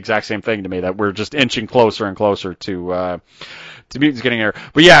the exact same thing to me, that we're just inching closer and closer to mutants getting there.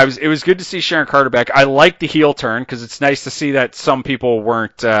 But yeah, it was good to see Sharon Carter back. I like the heel turn, because it's nice to see that some people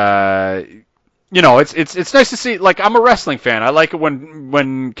weren't, it's nice to see, like, I'm a wrestling fan. I like it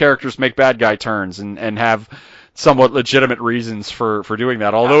when characters make bad guy turns and have somewhat legitimate reasons for doing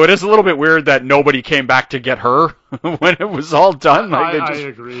that. Although it is a little bit weird that nobody came back to get her when it was all done. Like, they just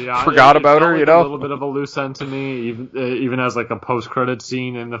agree. forgot about her, like a little bit of a loose end to me, even as like a post-credit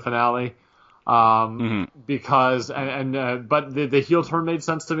scene in the finale. Because but the heel turn made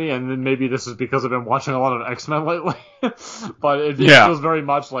sense to me, and then maybe this is because I've been watching a lot of X-Men lately. But it feels very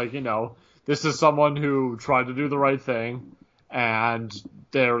much like, this is someone who tried to do the right thing, and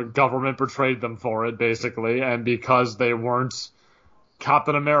their government betrayed them for it, basically, and because they weren't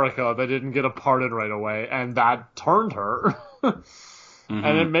Captain America, they didn't get a pardon right away, and that turned her.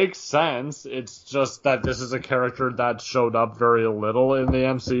 And it makes sense. It's just that this is a character that showed up very little in the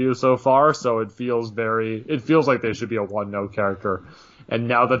MCU so far, so it feels like they should be a one-note character. And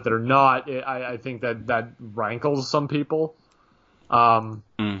now that they're not, I think that rankles some people.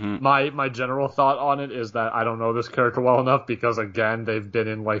 My general thought on it is that I don't know this character well enough, because again, they've been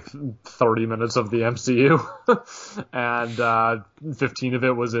in like 30 minutes of the MCU and 15 of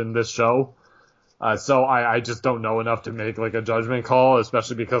it was in this show. So I just don't know enough to make like a judgment call,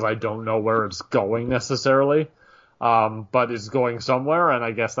 especially because I don't know where it's going necessarily. But it's going somewhere, and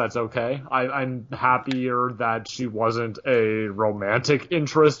I guess that's okay. I'm happier that she wasn't a romantic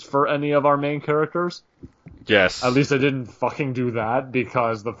interest for any of our main characters. Yes. At least I didn't fucking do that,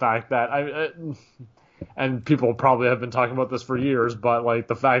 because the fact that and people probably have been talking about this for years, but like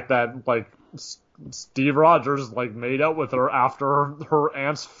the fact that like Steve Rogers like made out with her after her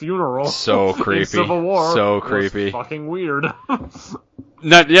aunt's funeral. So creepy. In Civil War. So creepy. Was fucking weird.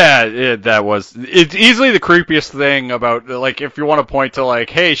 That was, it's easily the creepiest thing about, like, if you want to point to,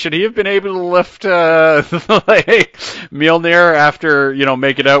 like, hey, should he have been able to lift, like, Mjolnir after,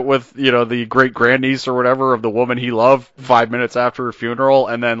 making out with, the great-grandniece or whatever of the woman he loved 5 minutes after her funeral,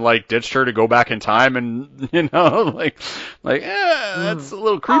 and then, like, ditched her to go back in time, and, that's a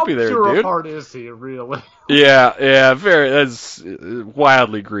little creepy there, dude. How pure of heart is he, really? Yeah, that's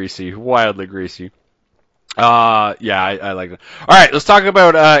wildly greasy. I like that. All right, let's talk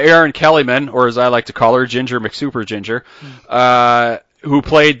about Erin Kellyman, or as I like to call her, Ginger McSuper Ginger, who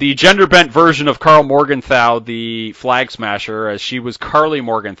played the gender-bent version of Carl Morgenthau, the Flag Smasher, as she was Carly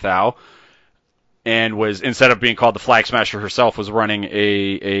Morgenthau, and was, instead of being called the Flag Smasher herself, was running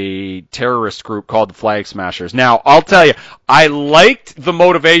a terrorist group called the Flag Smashers. Now, I'll tell you, I liked the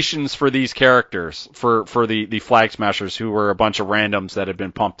motivations for these characters, for the Flag Smashers, who were a bunch of randoms that had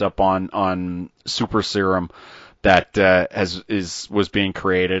been pumped up on super serum that was being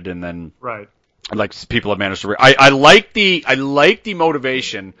created, and then right. Like people have managed to. I like the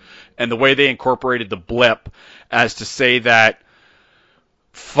motivation and the way they incorporated the blip as to say that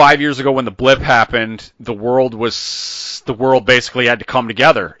 5 years ago when the blip happened, the world basically had to come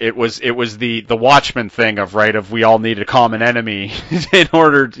together. It was the Watchmen thing of we all needed a common enemy in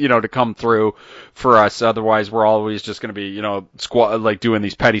order to come through for us. Otherwise, we're always just going to be doing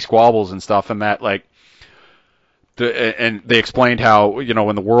these petty squabbles and stuff. And that and they explained how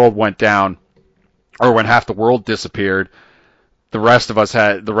when the world went down, or when half the world disappeared, the rest of us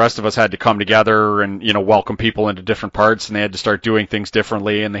had to come together and welcome people into different parts, and they had to start doing things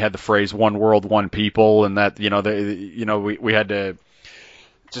differently, and they had the phrase "one world, one people," and that we had to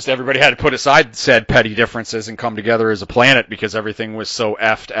just everybody had to put aside said petty differences and come together as a planet, because everything was so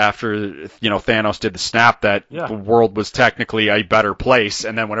effed after Thanos did the snap that the world was technically a better place.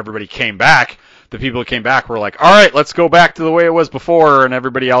 And then when everybody came back, the people who came back were like, all right, let's go back to the way it was before, and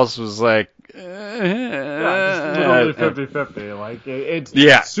everybody else was like, just literally 50-50. Like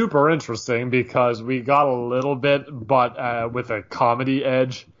it's super interesting because we got a little bit, but with a comedy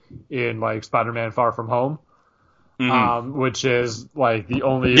edge in like Spider-Man: Far From Home, which is like the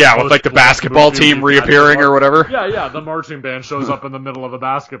only with like the basketball team reappearing or whatever. Yeah, the marching band shows up in the middle of a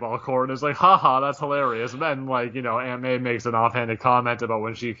basketball court and is like, haha, that's hilarious. And then Aunt May makes an offhanded comment about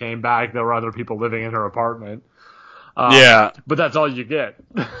when she came back, there were other people living in her apartment. But that's all you get.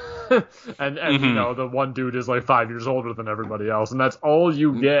 and the one dude is like 5 years older than everybody else, and that's all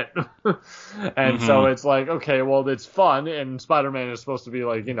you get. And so it's like, okay, well, it's fun, and Spider-Man is supposed to be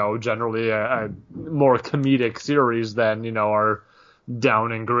like, generally a more comedic series than, our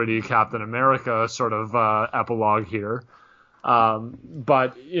down and gritty Captain America sort of epilogue here.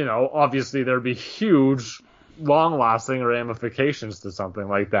 But, obviously there'd be huge, long-lasting ramifications to something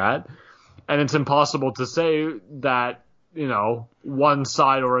like that. And it's impossible to say that, one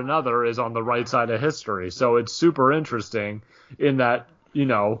side or another is on the right side of history. So it's super interesting in that,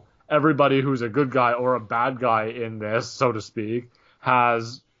 everybody who's a good guy or a bad guy in this, so to speak,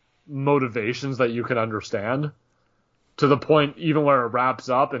 has motivations that you can understand, to the point even where it wraps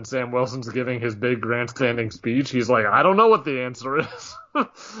up and Sam Wilson's giving his big grandstanding speech. He's like, I don't know what the answer is.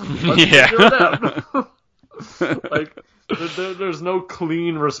 Let's figure it out. Like, there's no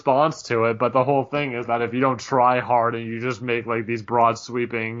clean response to it, but the whole thing is that if you don't try hard and you just make like these broad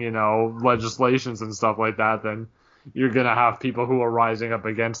sweeping, legislations and stuff like that, then you're going to have people who are rising up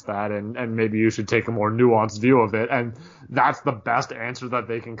against that, and maybe you should take a more nuanced view of it. And that's the best answer that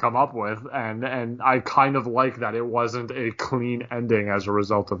they can come up with. And I kind of like that it wasn't a clean ending as a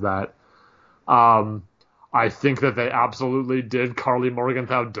result of that. I think that they absolutely did Carly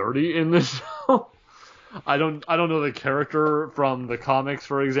Morgenthau dirty in this show. I don't know the character from the comics,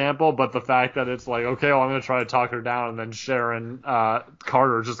 for example, but the fact that it's like, okay, well, I'm going to try to talk her down, and then Sharon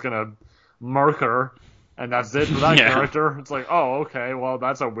Carter's just going to murk her, and that's it for that character. It's like, oh, okay, well,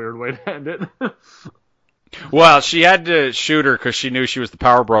 that's a weird way to end it. Well, she had to shoot her because she knew she was the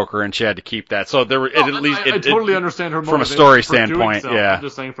power broker, and she had to keep that. So there were I totally understand her from a story standpoint. So. I'm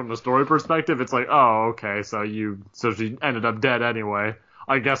just saying from the story perspective, it's like, oh, okay, so she ended up dead anyway.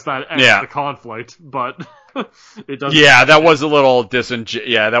 I guess that ends the conflict, but it doesn't. Yeah, that was a little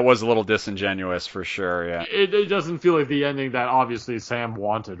disingenuous for sure. Yeah, it doesn't feel like the ending that obviously Sam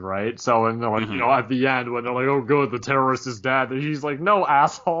wanted, right? So, and they're like, at the end when they're like, "Oh, good, the terrorist is dead," and he's like, "No,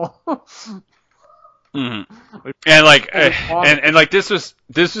 asshole." And this was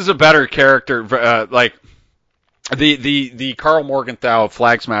a better character. The Carl Morgenthau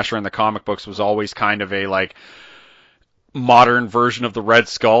Flag Smasher in the comic books was always kind of a modern version of the Red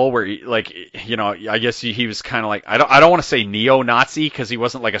Skull, where I guess he was kind of like, I don't want to say neo-Nazi because he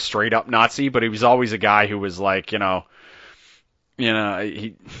wasn't like a straight up Nazi, but he was always a guy who was like, he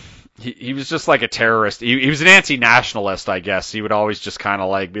was just like a terrorist. He was an anti-nationalist, I guess. He would always just kind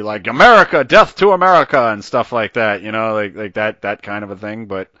of be like, America, death to America, and stuff like that, like that kind of a thing.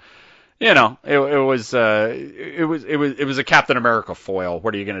 But it was a Captain America foil.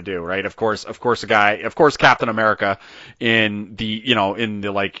 What are you gonna do, right? Of course, Captain America in the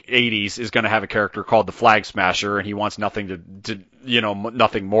 80s is gonna have a character called the Flag Smasher, and he wants nothing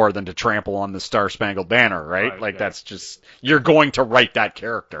nothing more than to trample on the Star Spangled Banner, right? That's just, you're going to write that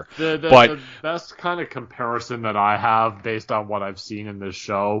character. The best kind of comparison that I have based on what I've seen in this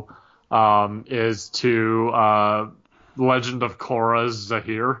show, is to Legend of Korra's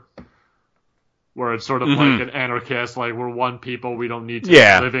Zahir. Where it's sort of like an anarchist, like we're one people, we don't need to be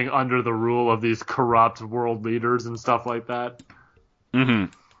living under the rule of these corrupt world leaders and stuff like that.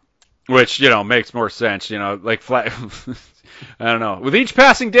 which makes more sense. Like flag. I don't know. With each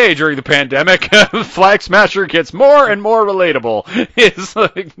passing day during the pandemic, Flag Smasher gets more and more relatable. It's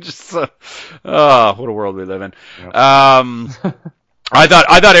like just, what a world we live in. Yep. I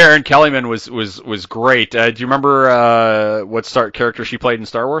thought Erin Kellyman was great. Do you remember what character she played in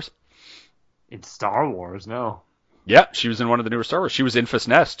Star Wars? In Star Wars, no. Yeah, she was in one of the newer Star Wars. She was Infus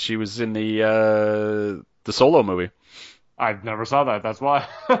Nest. She was in the Solo movie. I never saw that. That's why.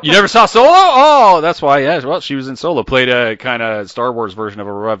 You never saw Solo? Oh, that's why. Yeah. Well, she was in Solo. Played a kind of Star Wars version of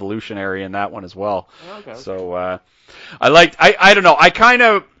a revolutionary in that one as well. Okay. So I liked. I don't know. I kind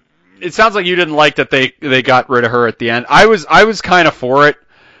of. It sounds like you didn't like that they got rid of her at the end. I was kind of for it.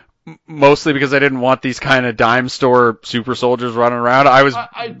 Mostly because I didn't want these kind of dime store super soldiers running around. I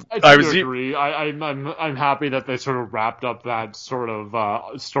agree. I'm happy that they sort of wrapped up that sort of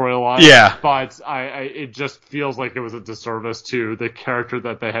storyline. Yeah. But it just feels like it was a disservice to the character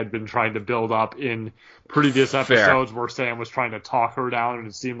that they had been trying to build up in previous episodes where Sam was trying to talk her down, and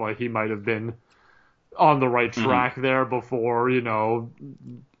it seemed like he might have been on the right track there before,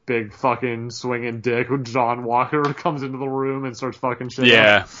 big fucking swinging dick John Walker comes into the room and starts fucking shit.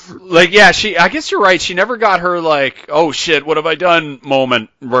 Yeah. I guess you're right. She never got her like, oh shit, what have I done moment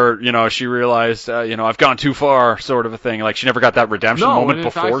where, she realized, I've gone too far sort of a thing. Like she never got that redemption moment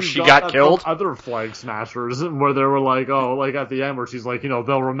before she got killed. Other Flag Smashers where they were like, oh, like at the end where she's like,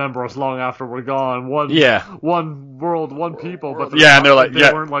 they'll remember us long after we're gone. One world, one people. But and they're like,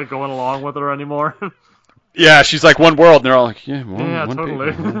 they weren't like going along with her anymore. Yeah, she's like one world, and they're all like, one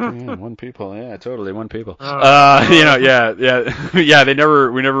totally. People. One people, yeah, totally, one people. We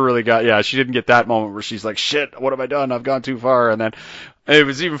never really got, she didn't get that moment where she's like, shit, what have I done? I've gone too far. And then it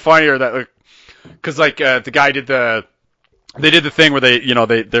was even funnier that, because the guy they did the thing where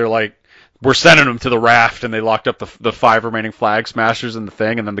they're like, we're sending them to the raft, and they locked up the 5 remaining Flag Smashers in the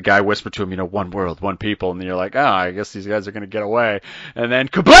thing, and then the guy whispered to him, one world, one people, and then you're like, I guess these guys are going to get away. And then,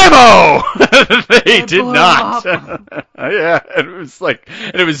 kablamo! They did not. Yeah, and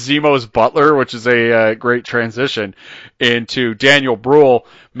it was Zemo's butler, which is a great transition into Daniel Bruhl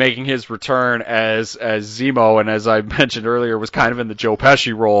making his return as Zemo, and as I mentioned earlier, was kind of in the Joe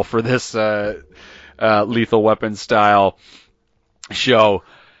Pesci role for this Lethal Weapon style show.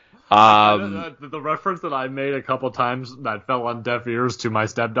 The reference that I made a couple times that fell on deaf ears to my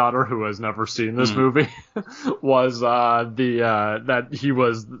stepdaughter, who has never seen this movie, was that he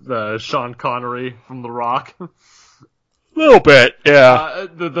was the Sean Connery from The Rock. A little bit, yeah.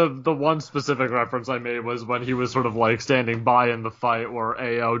 The one specific reference I made was when he was sort of like standing by in the fight where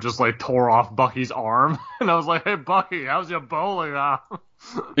AO just like tore off Bucky's arm, and I was like, "Hey Bucky, how's your bowling?" Yeah,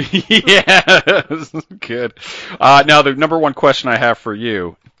 good. Now the number one question I have for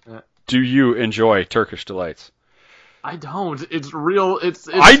you. Do you enjoy Turkish Delights? I don't. It's real. It's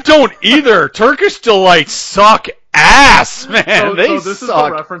I don't either. Turkish Delights suck ass, man. So this is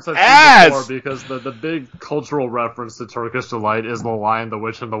the reference I've seen before, because the big cultural reference to Turkish Delight is The Lion, the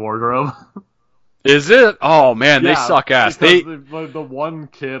Witch, and the Wardrobe. Is it? Oh man, they suck ass. The one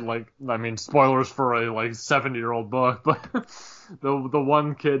kid, spoilers for a 70-year-old book, but the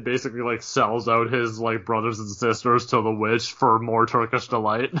one kid basically sells out his brothers and sisters to the witch for more Turkish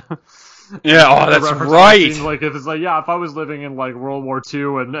Delight. Yeah, that's right. If I was living in World War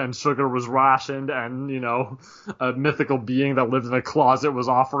II and sugar was rationed and a mythical being that lived in a closet was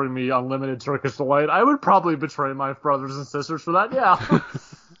offering me unlimited Turkish Delight, I would probably betray my brothers and sisters for that. Yeah.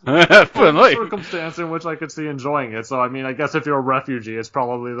 Circumstance in which I could see enjoying it. So I guess if you're a refugee, it's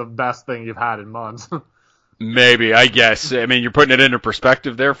probably the best thing you've had in months. Maybe, I guess. You're putting it into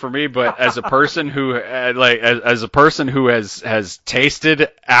perspective there for me, but as a person who as a person who has tasted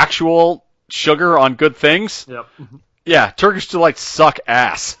actual sugar on good things, yep. Yeah, Turkish Delights suck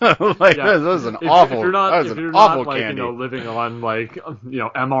ass. That was an awful. If you're not candy. Living on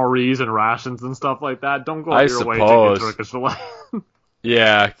MREs and rations and stuff like that, don't go out your way to get Turkish Delight.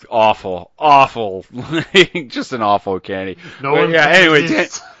 Yeah, awful, just an awful candy. Anyway.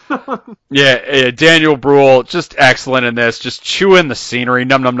 Daniel Bruhl, just excellent in this, just chewing the scenery,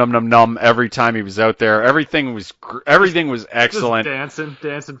 num num num num num every time he was out there. Everything was excellent. Just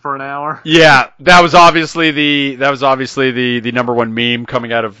dancing for an hour. Yeah, that was obviously the number one meme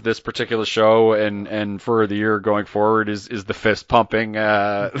coming out of this particular show, and for the year going forward is the fist pumping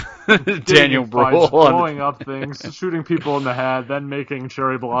Daniel Bruhl, blowing up things, shooting people in the head, then making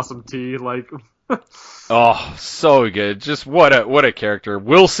cherry blossom tea Oh, so good! Just what a character.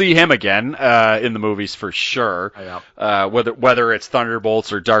 We'll see him again in the movies for sure. Yeah. Whether it's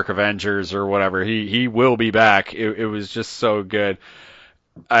Thunderbolts or Dark Avengers or whatever, he will be back. It was just so good.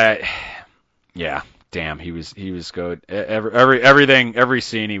 damn, he was good. Every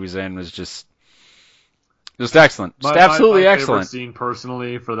scene he was in was just excellent. Just absolutely my excellent. Favorite scene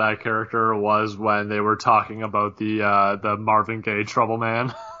personally for that character was when they were talking about the Marvin Gaye Trouble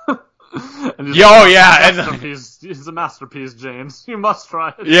Man. He's a masterpiece, James. You must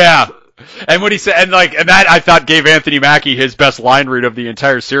try it. Yeah. And when he said, and that I thought gave Anthony Mackie his best line read of the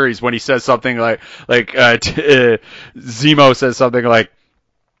entire series when he says something like Zemo says something like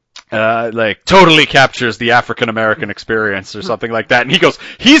totally captures the African American experience or something like that, and he goes,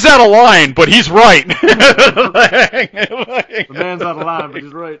 he's out of line, but he's right. The man's out of line, but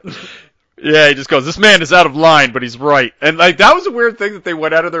he's right. Yeah, he just goes, this man is out of line, but he's right. And that was a weird thing that they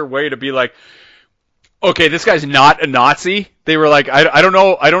went out of their way to be like, okay, this guy's not a Nazi. They were like, I don't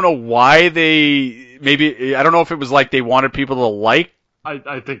know why I don't know if it was like they wanted people to like.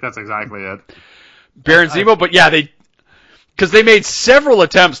 I think that's exactly it. Baron Zemo, but yeah, because they made several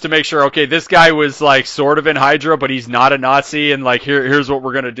attempts to make sure, okay, this guy was like sort of in Hydra, but he's not a Nazi, and like here's what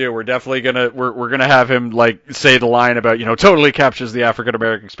we're gonna do. We're definitely we're gonna have him like say the line about, totally captures the African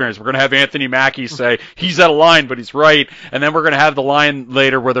American experience. We're gonna have Anthony Mackie say he's out of line, but he's right, and then we're gonna have the line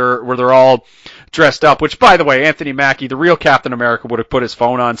later where they're all dressed up, which, by the way, Anthony Mackie, the real Captain America, would have put his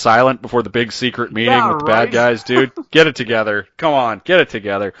phone on silent before the big secret meeting with the bad guys, dude. Get it together. Come on, get it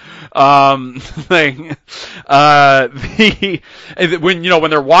together. When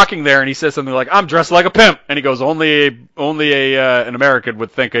they're walking there and he says something like, I'm dressed like a pimp, and he goes, only an American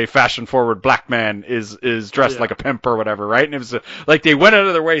would think a fashion-forward black man is dressed like a pimp or whatever, right? And it was like they went out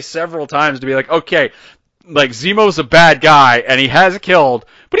of their way several times to be like, okay, like Zemo's a bad guy and he has killed,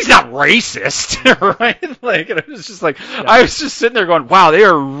 but he's not racist, right? Like, and it was just like, I was just sitting there going, wow, they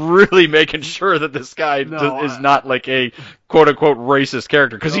are really making sure that this guy is not like a quote-unquote racist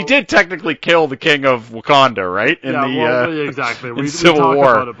character, because he did technically kill the king of Wakanda, right? Exactly. We talked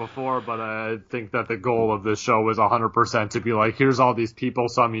about it before, but I think that the goal of this show was 100% to be like, here's all these people,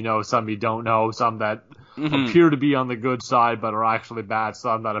 some you know, some you don't know, some that appear to be on the good side but are actually bad,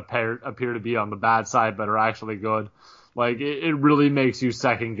 some that appear to be on the bad side but are actually good. Like, it really makes you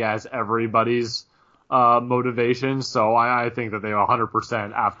second guess everybody's motivation. So I think that they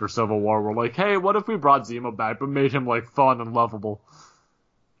 100% after Civil War were like, hey, what if we brought Zemo back but made him like fun and lovable?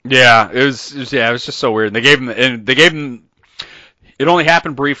 Yeah, it was just so weird. And they gave him. It only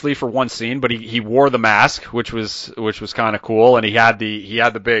happened briefly for one scene, but he wore the mask, which was kind of cool, and he had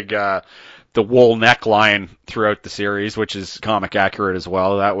the big the wool neckline throughout the series, which is comic accurate as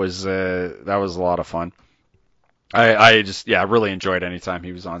well. That was a lot of fun. I just really enjoyed any time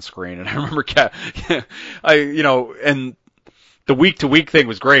he was on screen, and I remember and the week-to-week thing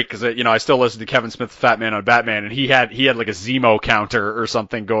was great because I still listen to Kevin Smith's Fat Man on Batman, and he had like a Zemo counter or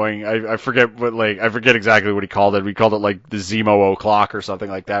something going. I forget exactly what he called it. We called it like the Zemo o'clock or something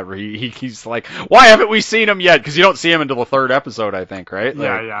like that. Where he's like, why haven't we seen him yet? Because you don't see him until the third episode, I think, right?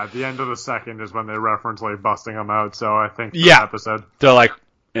 Yeah. At the end of the second is when they reference like busting him out. So I think episode. They're like,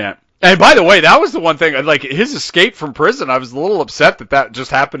 yeah. And by the way, that was the one thing, like, his escape from prison, I was a little upset that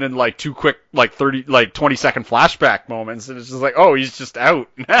just happened in, like, two quick, like, 20-second flashback moments, and it's just like, oh, he's just out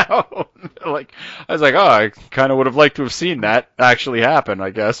now. Like, I was like, oh, I kind of would have liked to have seen that actually happen,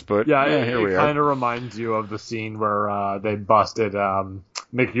 I guess, but here we are. It kind of reminds you of the scene where they busted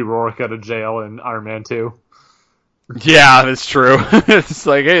Mickey Rourke out of jail in Iron Man 2. Yeah, that's true. It's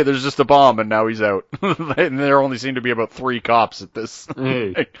like, hey, there's just a bomb, and now he's out. And there only seem to be about 3 cops at this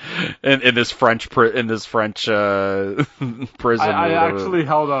in this French prison. I actually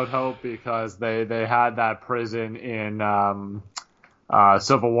held out hope because they had that prison in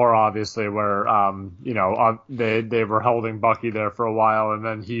Civil War, obviously, where they were holding Bucky there for a while, and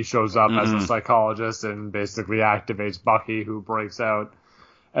then he shows up as a psychologist and basically activates Bucky, who breaks out.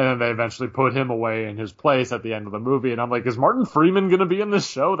 And then they eventually put him away in his place at the end of the movie. And I'm like, is Martin Freeman going to be in this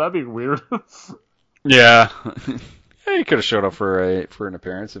show? That'd be weird. Yeah. He could have showed up for an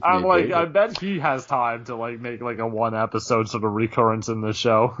appearance. If I'm like, I bet he has time to like make like a 1 episode sort of recurrence in the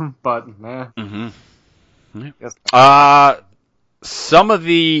show. But, man. Some of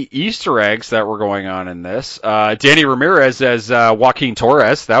the Easter eggs that were going on in this, Danny Ramirez as Joaquin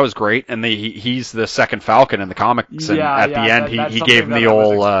Torres, that was great, and he's the second Falcon in the comics. And at the end, he gave him the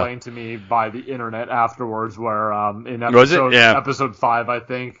old. Was explained to me by the internet afterwards, where in episode 5, I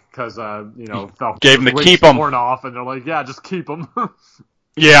think, because Falcon gave him to keep him off, and they're like, yeah, just keep him.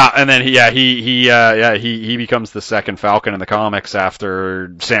 Yeah, and then he becomes the second Falcon in the comics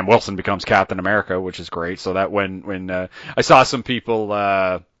after Sam Wilson becomes Captain America, which is great. So that when I saw some people,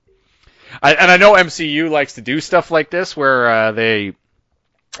 and I know MCU likes to do stuff like this where they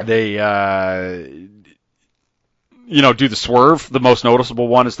do the swerve. The most noticeable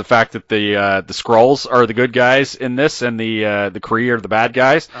one is the fact that the Skrulls are the good guys in this, and the Kree are the bad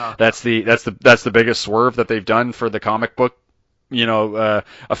guys. Oh. That's the biggest swerve that they've done for the comic book,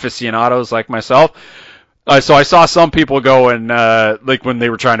 aficionados like myself. So I saw some people go and like when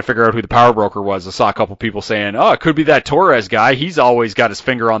they were trying to figure out who the power broker was, I saw a couple people saying, "Oh, it could be that Torres guy. He's always got his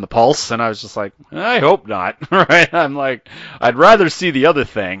finger on the pulse." And I was just like, "I hope not." Right? I'm like, I'd rather see the other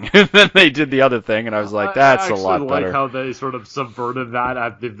thing than they did the other thing, and I was like, "That's a lot better." I like how they sort of subverted that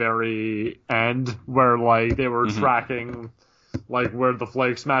at the very end, where like they were tracking like where the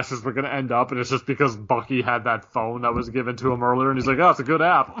Flag Smashers were going to end up, and it's just because Bucky had that phone that was given to him earlier, and he's like, "Oh, it's a good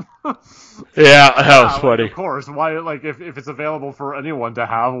app." Yeah, that was funny. Of course, why? Like, if it's available for anyone to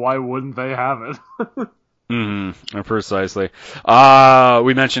have, why wouldn't they have it? Precisely.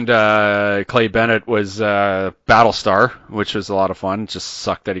 We mentioned Clay Bennett was Battlestar, which was a lot of fun. It just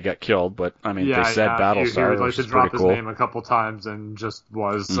sucked that he got killed, but I mean, they said Battlestar, he which to is drop pretty cool. his name a couple times and just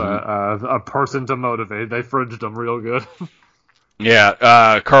was a person to motivate. They fridged him real good.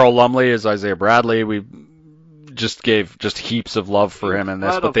 Yeah, Carl Lumley is Isaiah Bradley. We just gave heaps of love for him in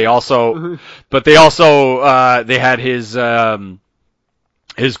this, but they also they had his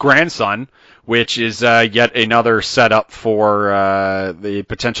grandson, which is yet another setup for the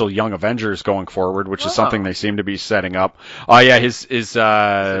potential Young Avengers going forward, which is something they seem to be setting up. His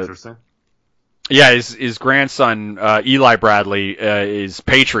interesting. Yeah, his grandson Eli Bradley is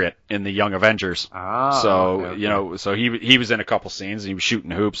Patriot in the Young Avengers. So he was in a couple scenes and he was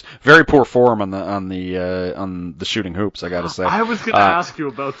shooting hoops. Very poor form on the shooting hoops, I got to say. I was going to ask you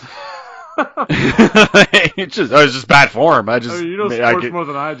about that. It was just bad form. You know sports more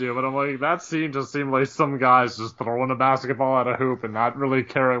than I do, but I'm like, that scene just seemed like some guys just throwing a basketball at a hoop and not really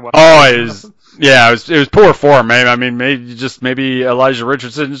caring what. It was poor form, man. I mean, maybe Elijah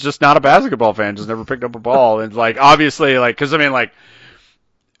Richardson's just not a basketball fan, just never picked up a ball, and like obviously, like, because I mean, like,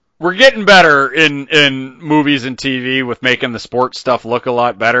 we're getting better in movies and TV with making the sports stuff look a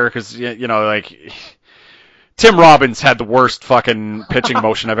lot better, because like. Tim Robbins had the worst fucking pitching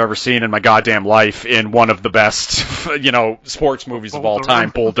motion I've ever seen in my goddamn life in one of the best, sports movies of all time,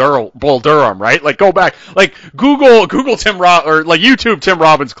 Bull Durham, right? Like, go back, like, Google YouTube Tim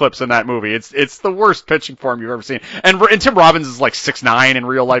Robbins clips in that movie. It's the worst pitching form you've ever seen. And Tim Robbins is like 6'9" in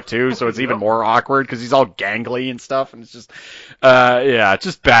real life too, so it's even more awkward because he's all gangly and stuff, and it's just,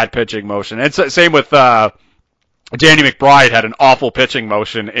 just bad pitching motion. And same with, Danny McBride had an awful pitching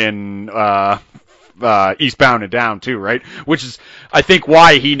motion in, Eastbound and Down too, right? Which is, I think,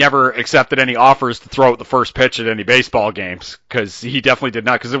 why he never accepted any offers to throw out the first pitch at any baseball games, because he definitely did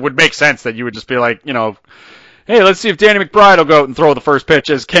not. Because it would make sense that you would just be like, hey, let's see if Danny McBride will go out and throw the first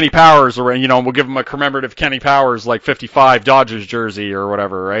pitch as Kenny Powers, or we'll give him a commemorative Kenny Powers like 55 Dodgers jersey or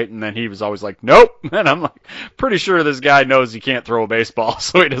whatever, right? And then he was always like, nope. And I'm like, pretty sure this guy knows he can't throw a baseball,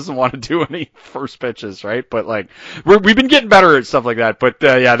 so he doesn't want to do any first pitches, right? But like, we've been getting better at stuff like that. But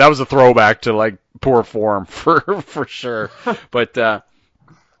that was a throwback to like poor form for sure. But yeah,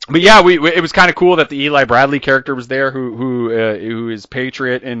 it was kind of cool that the Eli Bradley character was there, who is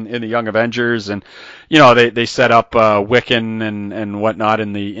Patriot in the Young Avengers, and they set up Wiccan and whatnot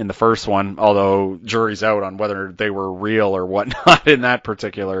in the first one, although jury's out on whether they were real or whatnot in that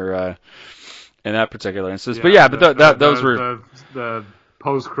particular instance. Yeah, those were the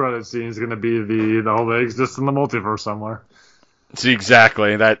post credit scene is going to be the whole they exist in the multiverse somewhere. See,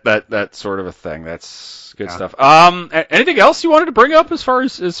 exactly that sort of a thing. That's good stuff. Anything else you wanted to bring up as far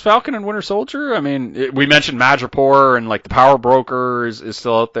as Falcon and Winter Soldier? I mean, we mentioned Madripoor, and like the Power Broker is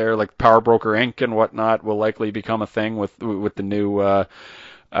still out there. Like Power Broker Inc. and whatnot will likely become a thing with the new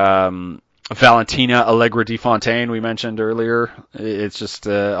Valentina Allegra de Fontaine we mentioned earlier. It's just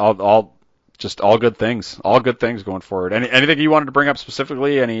all good things. All good things going forward. Anything you wanted to bring up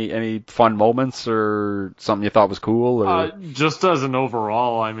specifically? Any fun moments or something you thought was cool? Or? Just as an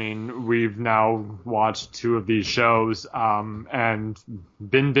overall, I mean, we've now watched 2 of these shows and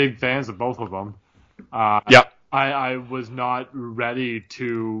been big fans of both of them. Yep. I was not ready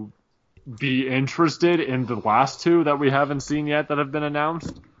to be interested in the last 2 that we haven't seen yet that have been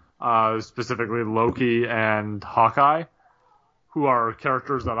announced, specifically Loki and Hawkeye, who are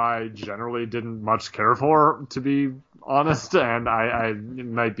characters that I generally didn't much care for, to be honest, and I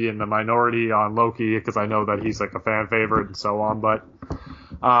might be in the minority on Loki because I know that he's like a fan favorite and so on, but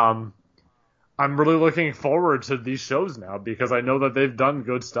I'm really looking forward to these shows now because I know that they've done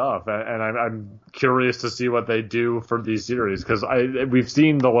good stuff, and I'm curious to see what they do for these series, because we've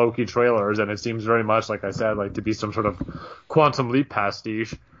seen the Loki trailers, and it seems very much, like I said, like to be some sort of Quantum Leap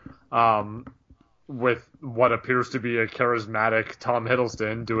pastiche. with what appears to be a charismatic Tom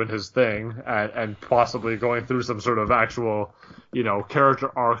Hiddleston doing his thing and possibly going through some sort of actual,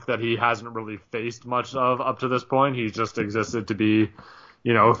 character arc that he hasn't really faced much of up to this point. He's just existed to be,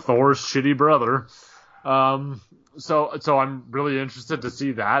 Thor's shitty brother. So I'm really interested to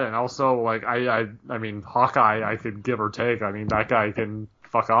see that. And also, like, I mean, Hawkeye, I could give or take. I mean, that guy can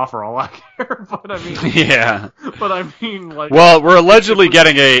fuck off for all I care. But I mean, yeah. But I mean, like, well, we're allegedly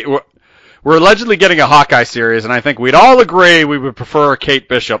getting a Hawkeye series, and I think we'd all agree we would prefer a Kate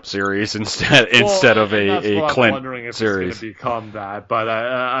Bishop series instead of a Clint I'm wondering if series. It's going to become that, but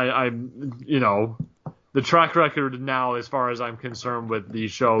I'm the track record now, as far as I'm concerned, with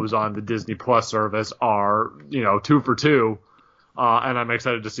these shows on the Disney Plus service are 2 for 2, and I'm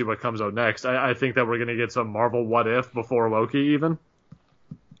excited to see what comes out next. I think that we're going to get some Marvel What If before Loki even.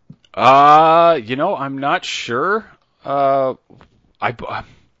 I'm not sure.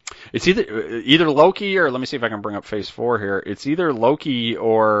 It's either Loki or, let me see if I can bring up Phase 4 here. It's either Loki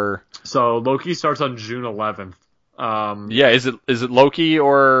or... So Loki starts on June 11th. Yeah, is it Loki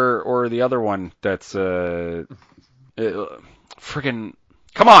or the other one that's friggin'...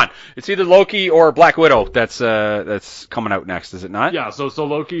 Come on! It's either Loki or Black Widow that's coming out next, is it not? Yeah, so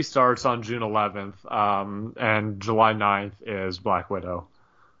Loki starts on June 11th, and July 9th is Black Widow.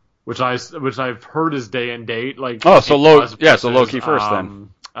 Which I've heard is day and date, like... Oh, so Loki first then.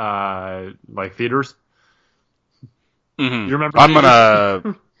 Like theaters. Mm-hmm. You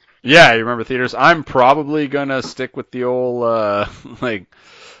remember? Yeah, you remember theaters. I'm probably gonna stick with the old I'm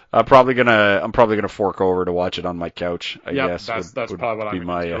probably gonna fork over to watch it on my couch. I guess that's probably what I'm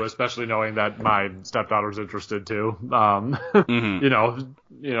going to do, especially knowing that my stepdaughter's interested too.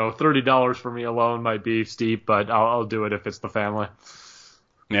 Mm-hmm. $30 for me alone might be steep, but I'll do it if it's the family.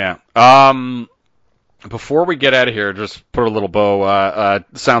 Yeah. Before we get out of here, just put a little bow.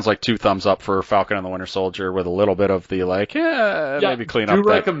 Sounds like 2 thumbs up for Falcon and the Winter Soldier with a little bit of the maybe clean up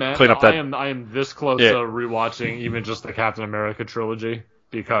that. I am this close to rewatching even just the Captain America trilogy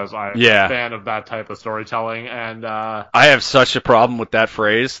because I'm a fan of that type of storytelling, and I have such a problem with that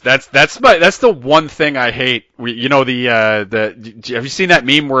phrase. That's the one thing I hate. Have you seen that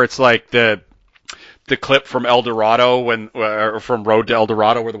meme where it's like the clip from El Dorado or from Road to El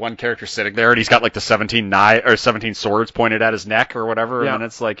Dorado where the one character's sitting there and he's got like the 17 swords pointed at his neck or whatever, and then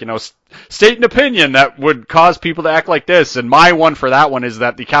it's like, state an opinion that would cause people to act like this. And my one for that one is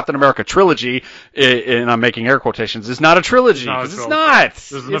that the Captain America trilogy, and I'm making air quotations, is not a trilogy, because it's not.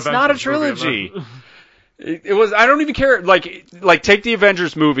 It's not a trilogy. It was. I don't even care. Like take the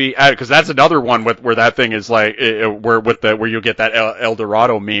Avengers movie, because that's another one where that thing is like where you get that El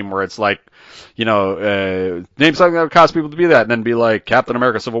Dorado meme where it's like, name something that would cause people to be that, and then be like, Captain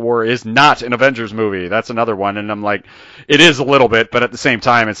America Civil War is not an Avengers movie. That's another one. And I'm like, it is a little bit, but at the same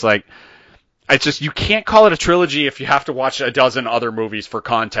time, it's like, it's just, you can't call it a trilogy if you have to watch a dozen other movies for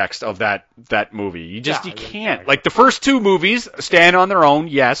context of that movie. You can't. Exactly. Like, the first 2 movies stand on their own,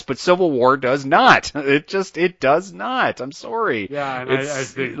 yes, but Civil War does not. It does not. I'm sorry. Yeah, and I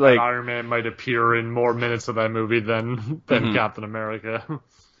think that Iron Man might appear in more minutes of that movie than Captain America.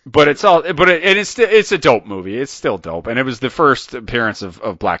 But it's a dope movie. It's still dope, and it was the first appearance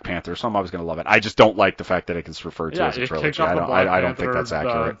of Black Panther, so I'm always going to love it. I just don't like the fact that it gets referred to as a trilogy. I don't think that's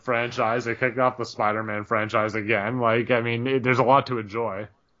accurate. Franchise. It kicked off the Spider-Man franchise again. Like, I mean, there's a lot to enjoy.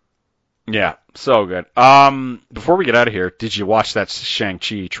 Yeah, so good. Before we get out of here, did you watch that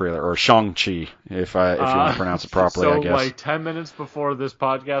Shang-Chi trailer, or Shang-Chi, if you want to pronounce it proproperly? I guess. Like 10 minutes before this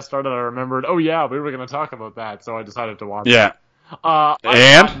podcast started, I remembered, we were going to talk about that, so I decided to watch it. Yeah. I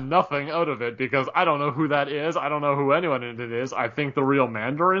got nothing out of it because I don't know who that is. I don't know who anyone in it is. I think the real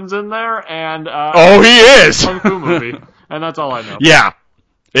Mandarin's in there, and he is Kung Fu movie, and that's all I know. Yeah,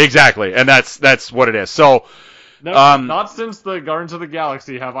 exactly, and that's what it is. So, not since the Guardians of the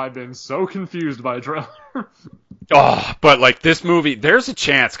Galaxy have I been so confused by a trailer. But like this movie, there's a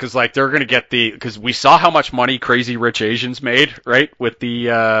chance because like they're gonna get because we saw how much money Crazy Rich Asians made, right? With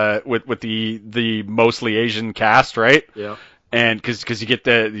the mostly Asian cast, right? Yeah. And because you get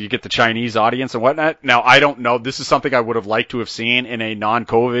the Chinese audience and whatnot. Now I don't know. This is something I would have liked to have seen in a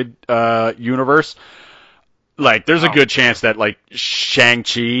non-COVID universe. Like there's a good chance that like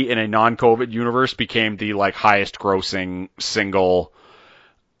Shang-Chi in a non-COVID universe became the like highest grossing single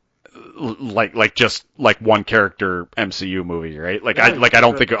just one character MCU movie, right? Like I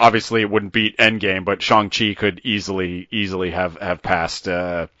don't think obviously it wouldn't beat Endgame, but Shang-Chi could easily have passed.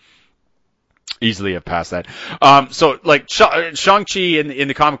 Easily have passed that. So like Shang-Chi in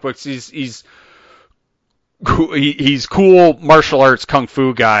the comic books, he's cool martial arts kung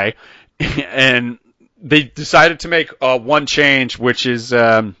fu guy, and they decided to make one change, which is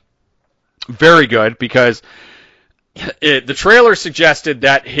very good because the trailer suggested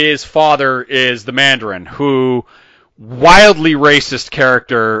that his father is the Mandarin, who wildly racist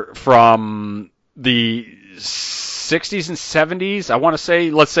character from the 60s and 70s. I want to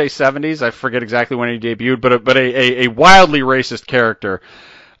say, let's say 70s. I forget exactly when he debuted, but a wildly racist character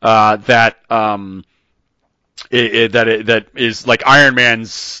that is like Iron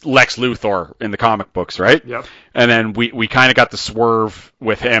Man's Lex Luthor in the comic books, right? Yep. And then we kind of got the swerve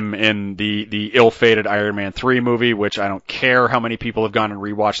with him in the ill-fated Iron Man 3 movie, which I don't care how many people have gone and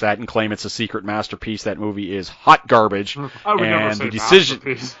rewatched that and claim it's a secret masterpiece. That movie is hot garbage. I would never say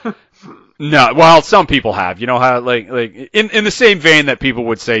masterpiece. No, well, some people have. You know how like in the same vein that people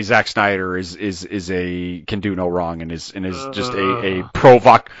would say Zack Snyder can do no wrong and is just a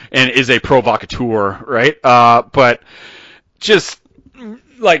provocateur, right? But just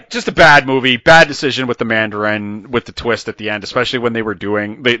a bad movie, bad decision with the Mandarin, with the twist at the end, especially when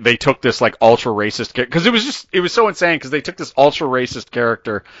they took this like ultra racist character, because it was so insane because they took this ultra racist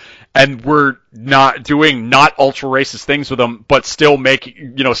character and were not doing not ultra racist things with him, but still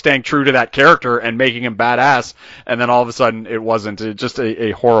staying true to that character and making him badass. And then all of a sudden it wasn't. Just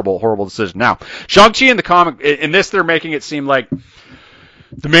a horrible, horrible decision. Now, Shang-Chi in the comic, in this, they're making it seem like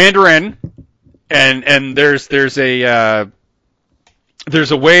the Mandarin and there's a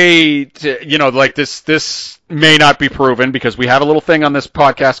way to, like this may not be proven because we have a little thing on this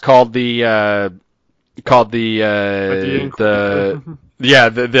podcast called the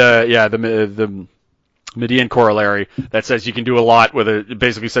Median corollary that says you can do a lot with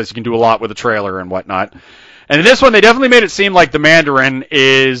a trailer and whatnot. And in this one, they definitely made it seem like the Mandarin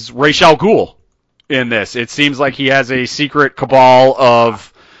is Ra's al Ghul in this. It seems like he has a secret cabal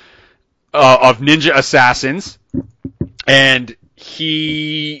of ninja assassins, and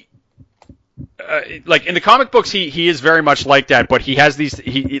he like in the comic books he is very much like that, but he has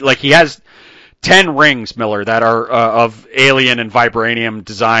he has 10 rings, Miller, that are of alien and vibranium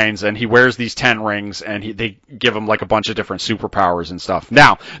designs, and he wears these 10 rings, and they give him like a bunch of different superpowers and stuff.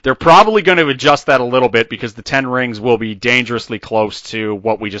 Now, they're probably going to adjust that a little bit because the 10 rings will be dangerously close to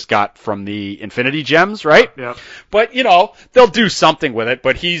what we just got from the Infinity Gems, right? Yeah. But, they'll do something with it,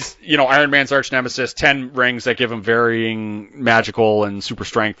 but he's, Iron Man's arch nemesis, 10 rings that give him varying magical and super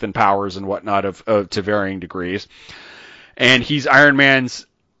strength and powers and whatnot to varying degrees. And he's Iron Man's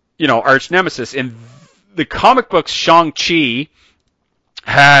arch nemesis. In the comic books, Shang-Chi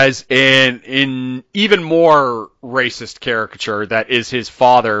has an even more racist caricature that is his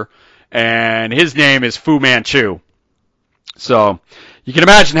father, and his name is Fu Manchu. So you can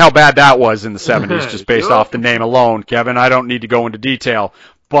imagine how bad that was in the 70s just based off the name alone, Kevin. I don't need to go into detail,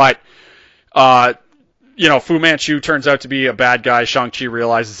 but Fu Manchu turns out to be a bad guy. Shang-Chi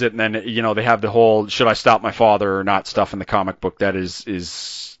realizes it, and then they have the whole should I stop my father or not stuff in the comic book that is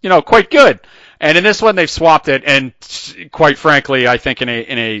quite good. And in this one, they've swapped it, and quite frankly, I think in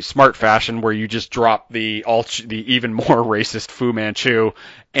a smart fashion, where you just drop the even more racist Fu Manchu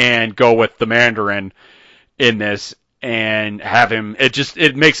and go with the Mandarin in this, and have him.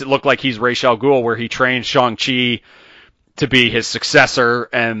 It makes it look like he's Ra's al Ghul, where he trained Shang-Chi to be his successor,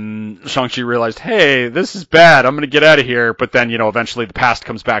 and Shang-Chi realized, hey, this is bad, I'm going to get out of here. But then, eventually the past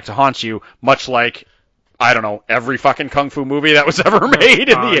comes back to haunt you, much like, I don't know, every fucking kung fu movie that was ever made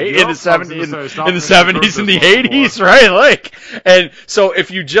in the 70s and the 80s, right? And so if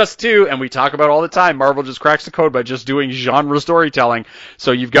you just do, and we talk about all the time, Marvel just cracks the code by just doing genre storytelling.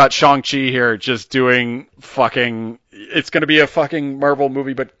 So you've got Shang-Chi here just doing it's going to be a fucking Marvel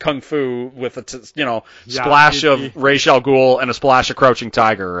movie, but kung fu with a, splash of Ra's al Ghul and a splash of Crouching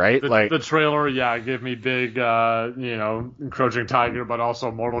Tiger, right? The trailer, gave me big, Crouching Tiger, but also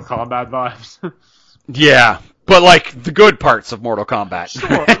Mortal Kombat vibes. Yeah, but the good parts of Mortal Kombat.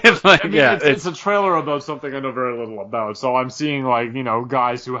 Sure. It's a trailer about something I know very little about. So I'm seeing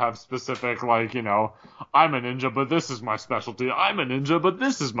guys who have specific I'm a ninja, but this is my specialty. I'm a ninja, but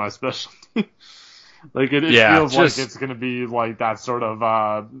this is my specialty. It feels like it's going to be like that sort of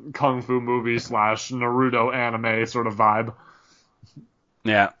kung fu movie / Naruto anime sort of vibe.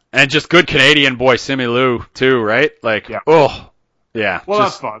 Yeah, and just good Canadian boy Simu Liu too, right? Yeah. Well,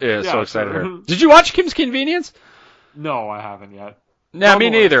 that's fun. Yeah, so excited her. Did you watch Kim's Convenience? No, I haven't yet. No, me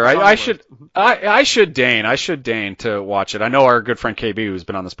neither. I should deign to watch it. I know our good friend KB, who's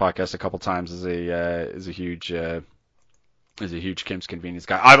been on this podcast a couple times, is a huge Kim's Convenience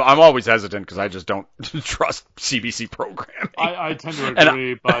guy. I'm always hesitant because I just don't trust CBC programming. I tend to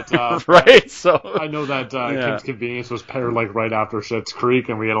agree, but right. So I know that Kim's Convenience was paired right after Schitt's Creek,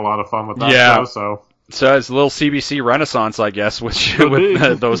 and we had a lot of fun with that show. So. So it's a little CBC renaissance, I guess, with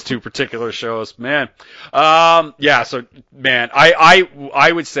those two particular shows, man. Yeah. So, man,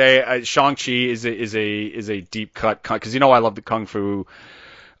 I would say Shang-Chi is a deep cut because I love the kung fu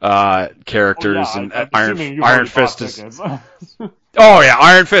characters and Iron Fist is. Oh yeah,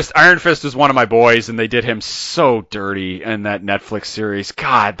 Iron Fist is one of my boys, and they did him so dirty in that Netflix series.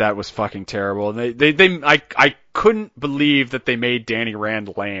 God, that was fucking terrible. And I couldn't believe that they made Danny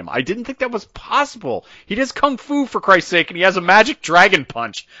Rand lame. I didn't think that was possible. He does kung fu for Christ's sake, and he has a magic dragon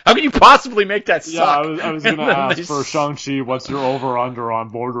punch. How can you possibly make that suck? Yeah, I was gonna ask for Shang-Chi, what's your over/under on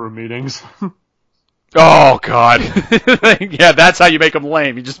boardroom meetings? Oh, God. Yeah, that's how you make them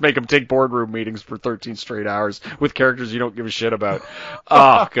lame. You just make them take boardroom meetings for 13 straight hours with characters you don't give a shit about.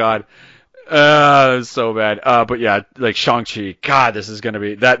 Oh, God. It's so bad. But yeah, like Shang-Chi, God, this is going to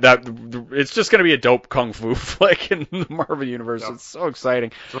be it's just going to be a dope kung fu flick in the Marvel Universe. Yep. It's so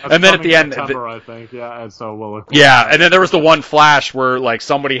exciting. So and then at the end, I think, yeah, and so we'll yeah, and then there was the one flash where like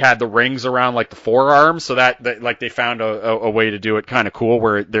somebody had the rings around like the forearms, so that like they found a way to do it kind of cool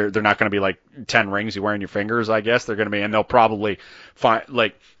where they're not going to be like 10 rings you wear in your fingers, I guess. They're going to be, and they'll probably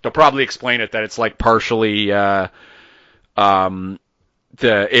explain it that it's like partially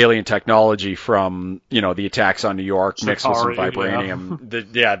the alien technology from, the attacks on New York Chitauri, mixed with some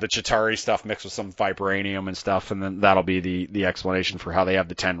vibranium. Yeah. The Chitauri stuff mixed with some vibranium and stuff, and then that'll be the explanation for how they have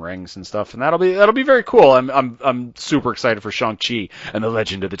the 10 rings and stuff, and that'll be very cool. I'm super excited for Shang-Chi and the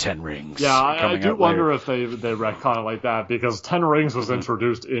Legend of the 10 Rings. Yeah, I do wonder if they retcon it like that, because 10 rings was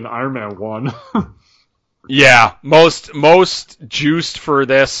introduced in Iron Man 1. Yeah, most juiced for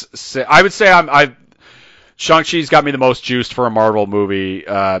this. I would say Shang-Chi's got me the most juiced for a Marvel movie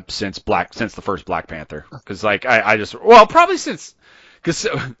since the first Black Panther. Because probably since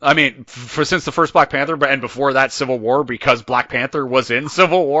the first Black Panther, and before that Civil War, because Black Panther was in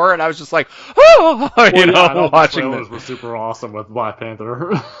Civil War, and I was just like, watching this. Were super awesome with Black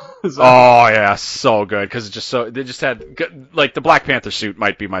Panther. Oh yeah, so good, because they just had like the Black Panther suit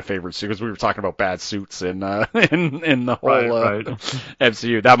might be my favorite suit, because we were talking about bad suits in the whole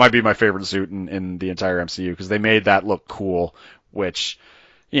MCU. That might be my favorite suit in the entire MCU, because they made that look cool, which.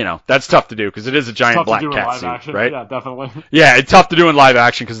 That's tough to do because it is a giant black cat suit, action. Right? Yeah, definitely. Yeah, it's tough to do in live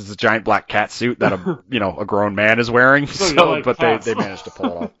action because it's a giant black cat suit that a grown man is wearing. But they managed to pull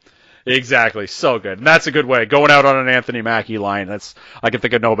it off. Exactly, so good, and that's a good way. Going out on an Anthony Mackie line. I can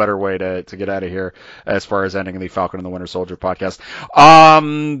think of no better way to get out of here as far as ending the Falcon and the Winter Soldier podcast.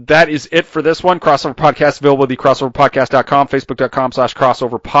 That is it for this one. Crossover Podcast available at the crossoverpodcast.com,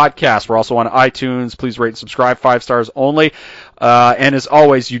 facebook.com/crossoverpodcast. We're also on iTunes. Please rate and subscribe, 5 stars only. And as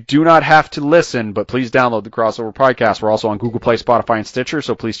always, you do not have to listen, but please download the Crossover Podcast. We're also on Google Play, Spotify, and Stitcher,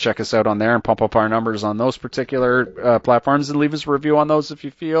 so please check us out on there and pump up our numbers on those particular platforms, and leave us a review on those if you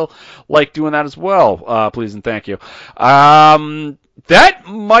feel like doing that as well. Please and thank you. That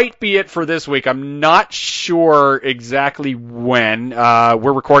might be it for this week. I'm not sure exactly when.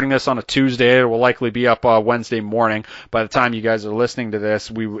 We're recording this on a Tuesday. It will likely be up Wednesday morning. By the time you guys are listening to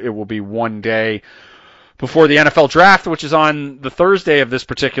this, it will be one day before the NFL draft, which is on the Thursday of this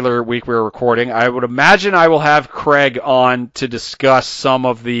particular week we're recording. I would imagine I will have Craig on to discuss some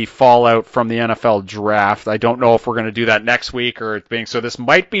of the fallout from the NFL draft. I don't know if we're going to do that next week or so this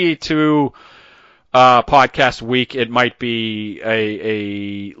might be to podcast week. It might be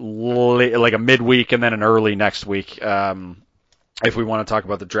a midweek and then an early next week if we want to talk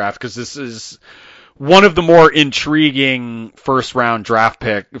about the draft, because this is one of the more intriguing first round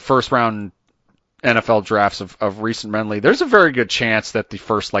NFL drafts of recent memory. There's a very good chance that the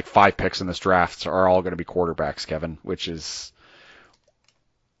first 5 picks in this draft are all going to be quarterbacks, Kevin, which is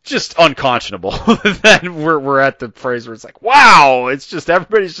just unconscionable. Then we're at the phrase where it's like, wow, it's just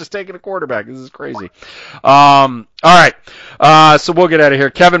everybody's just taking a quarterback. This is crazy. All right. So we'll get out of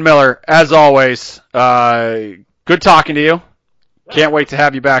here. Kevin Miller, as always, good talking to you. Can't wait to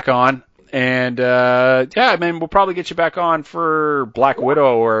have you back on. And, we'll probably get you back on for Black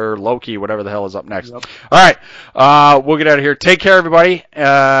Widow or Loki, whatever the hell is up next. Yep. All right. We'll get out of here. Take care, everybody.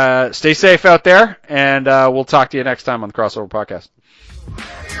 Stay safe out there, and we'll talk to you next time on the Crossover Podcast.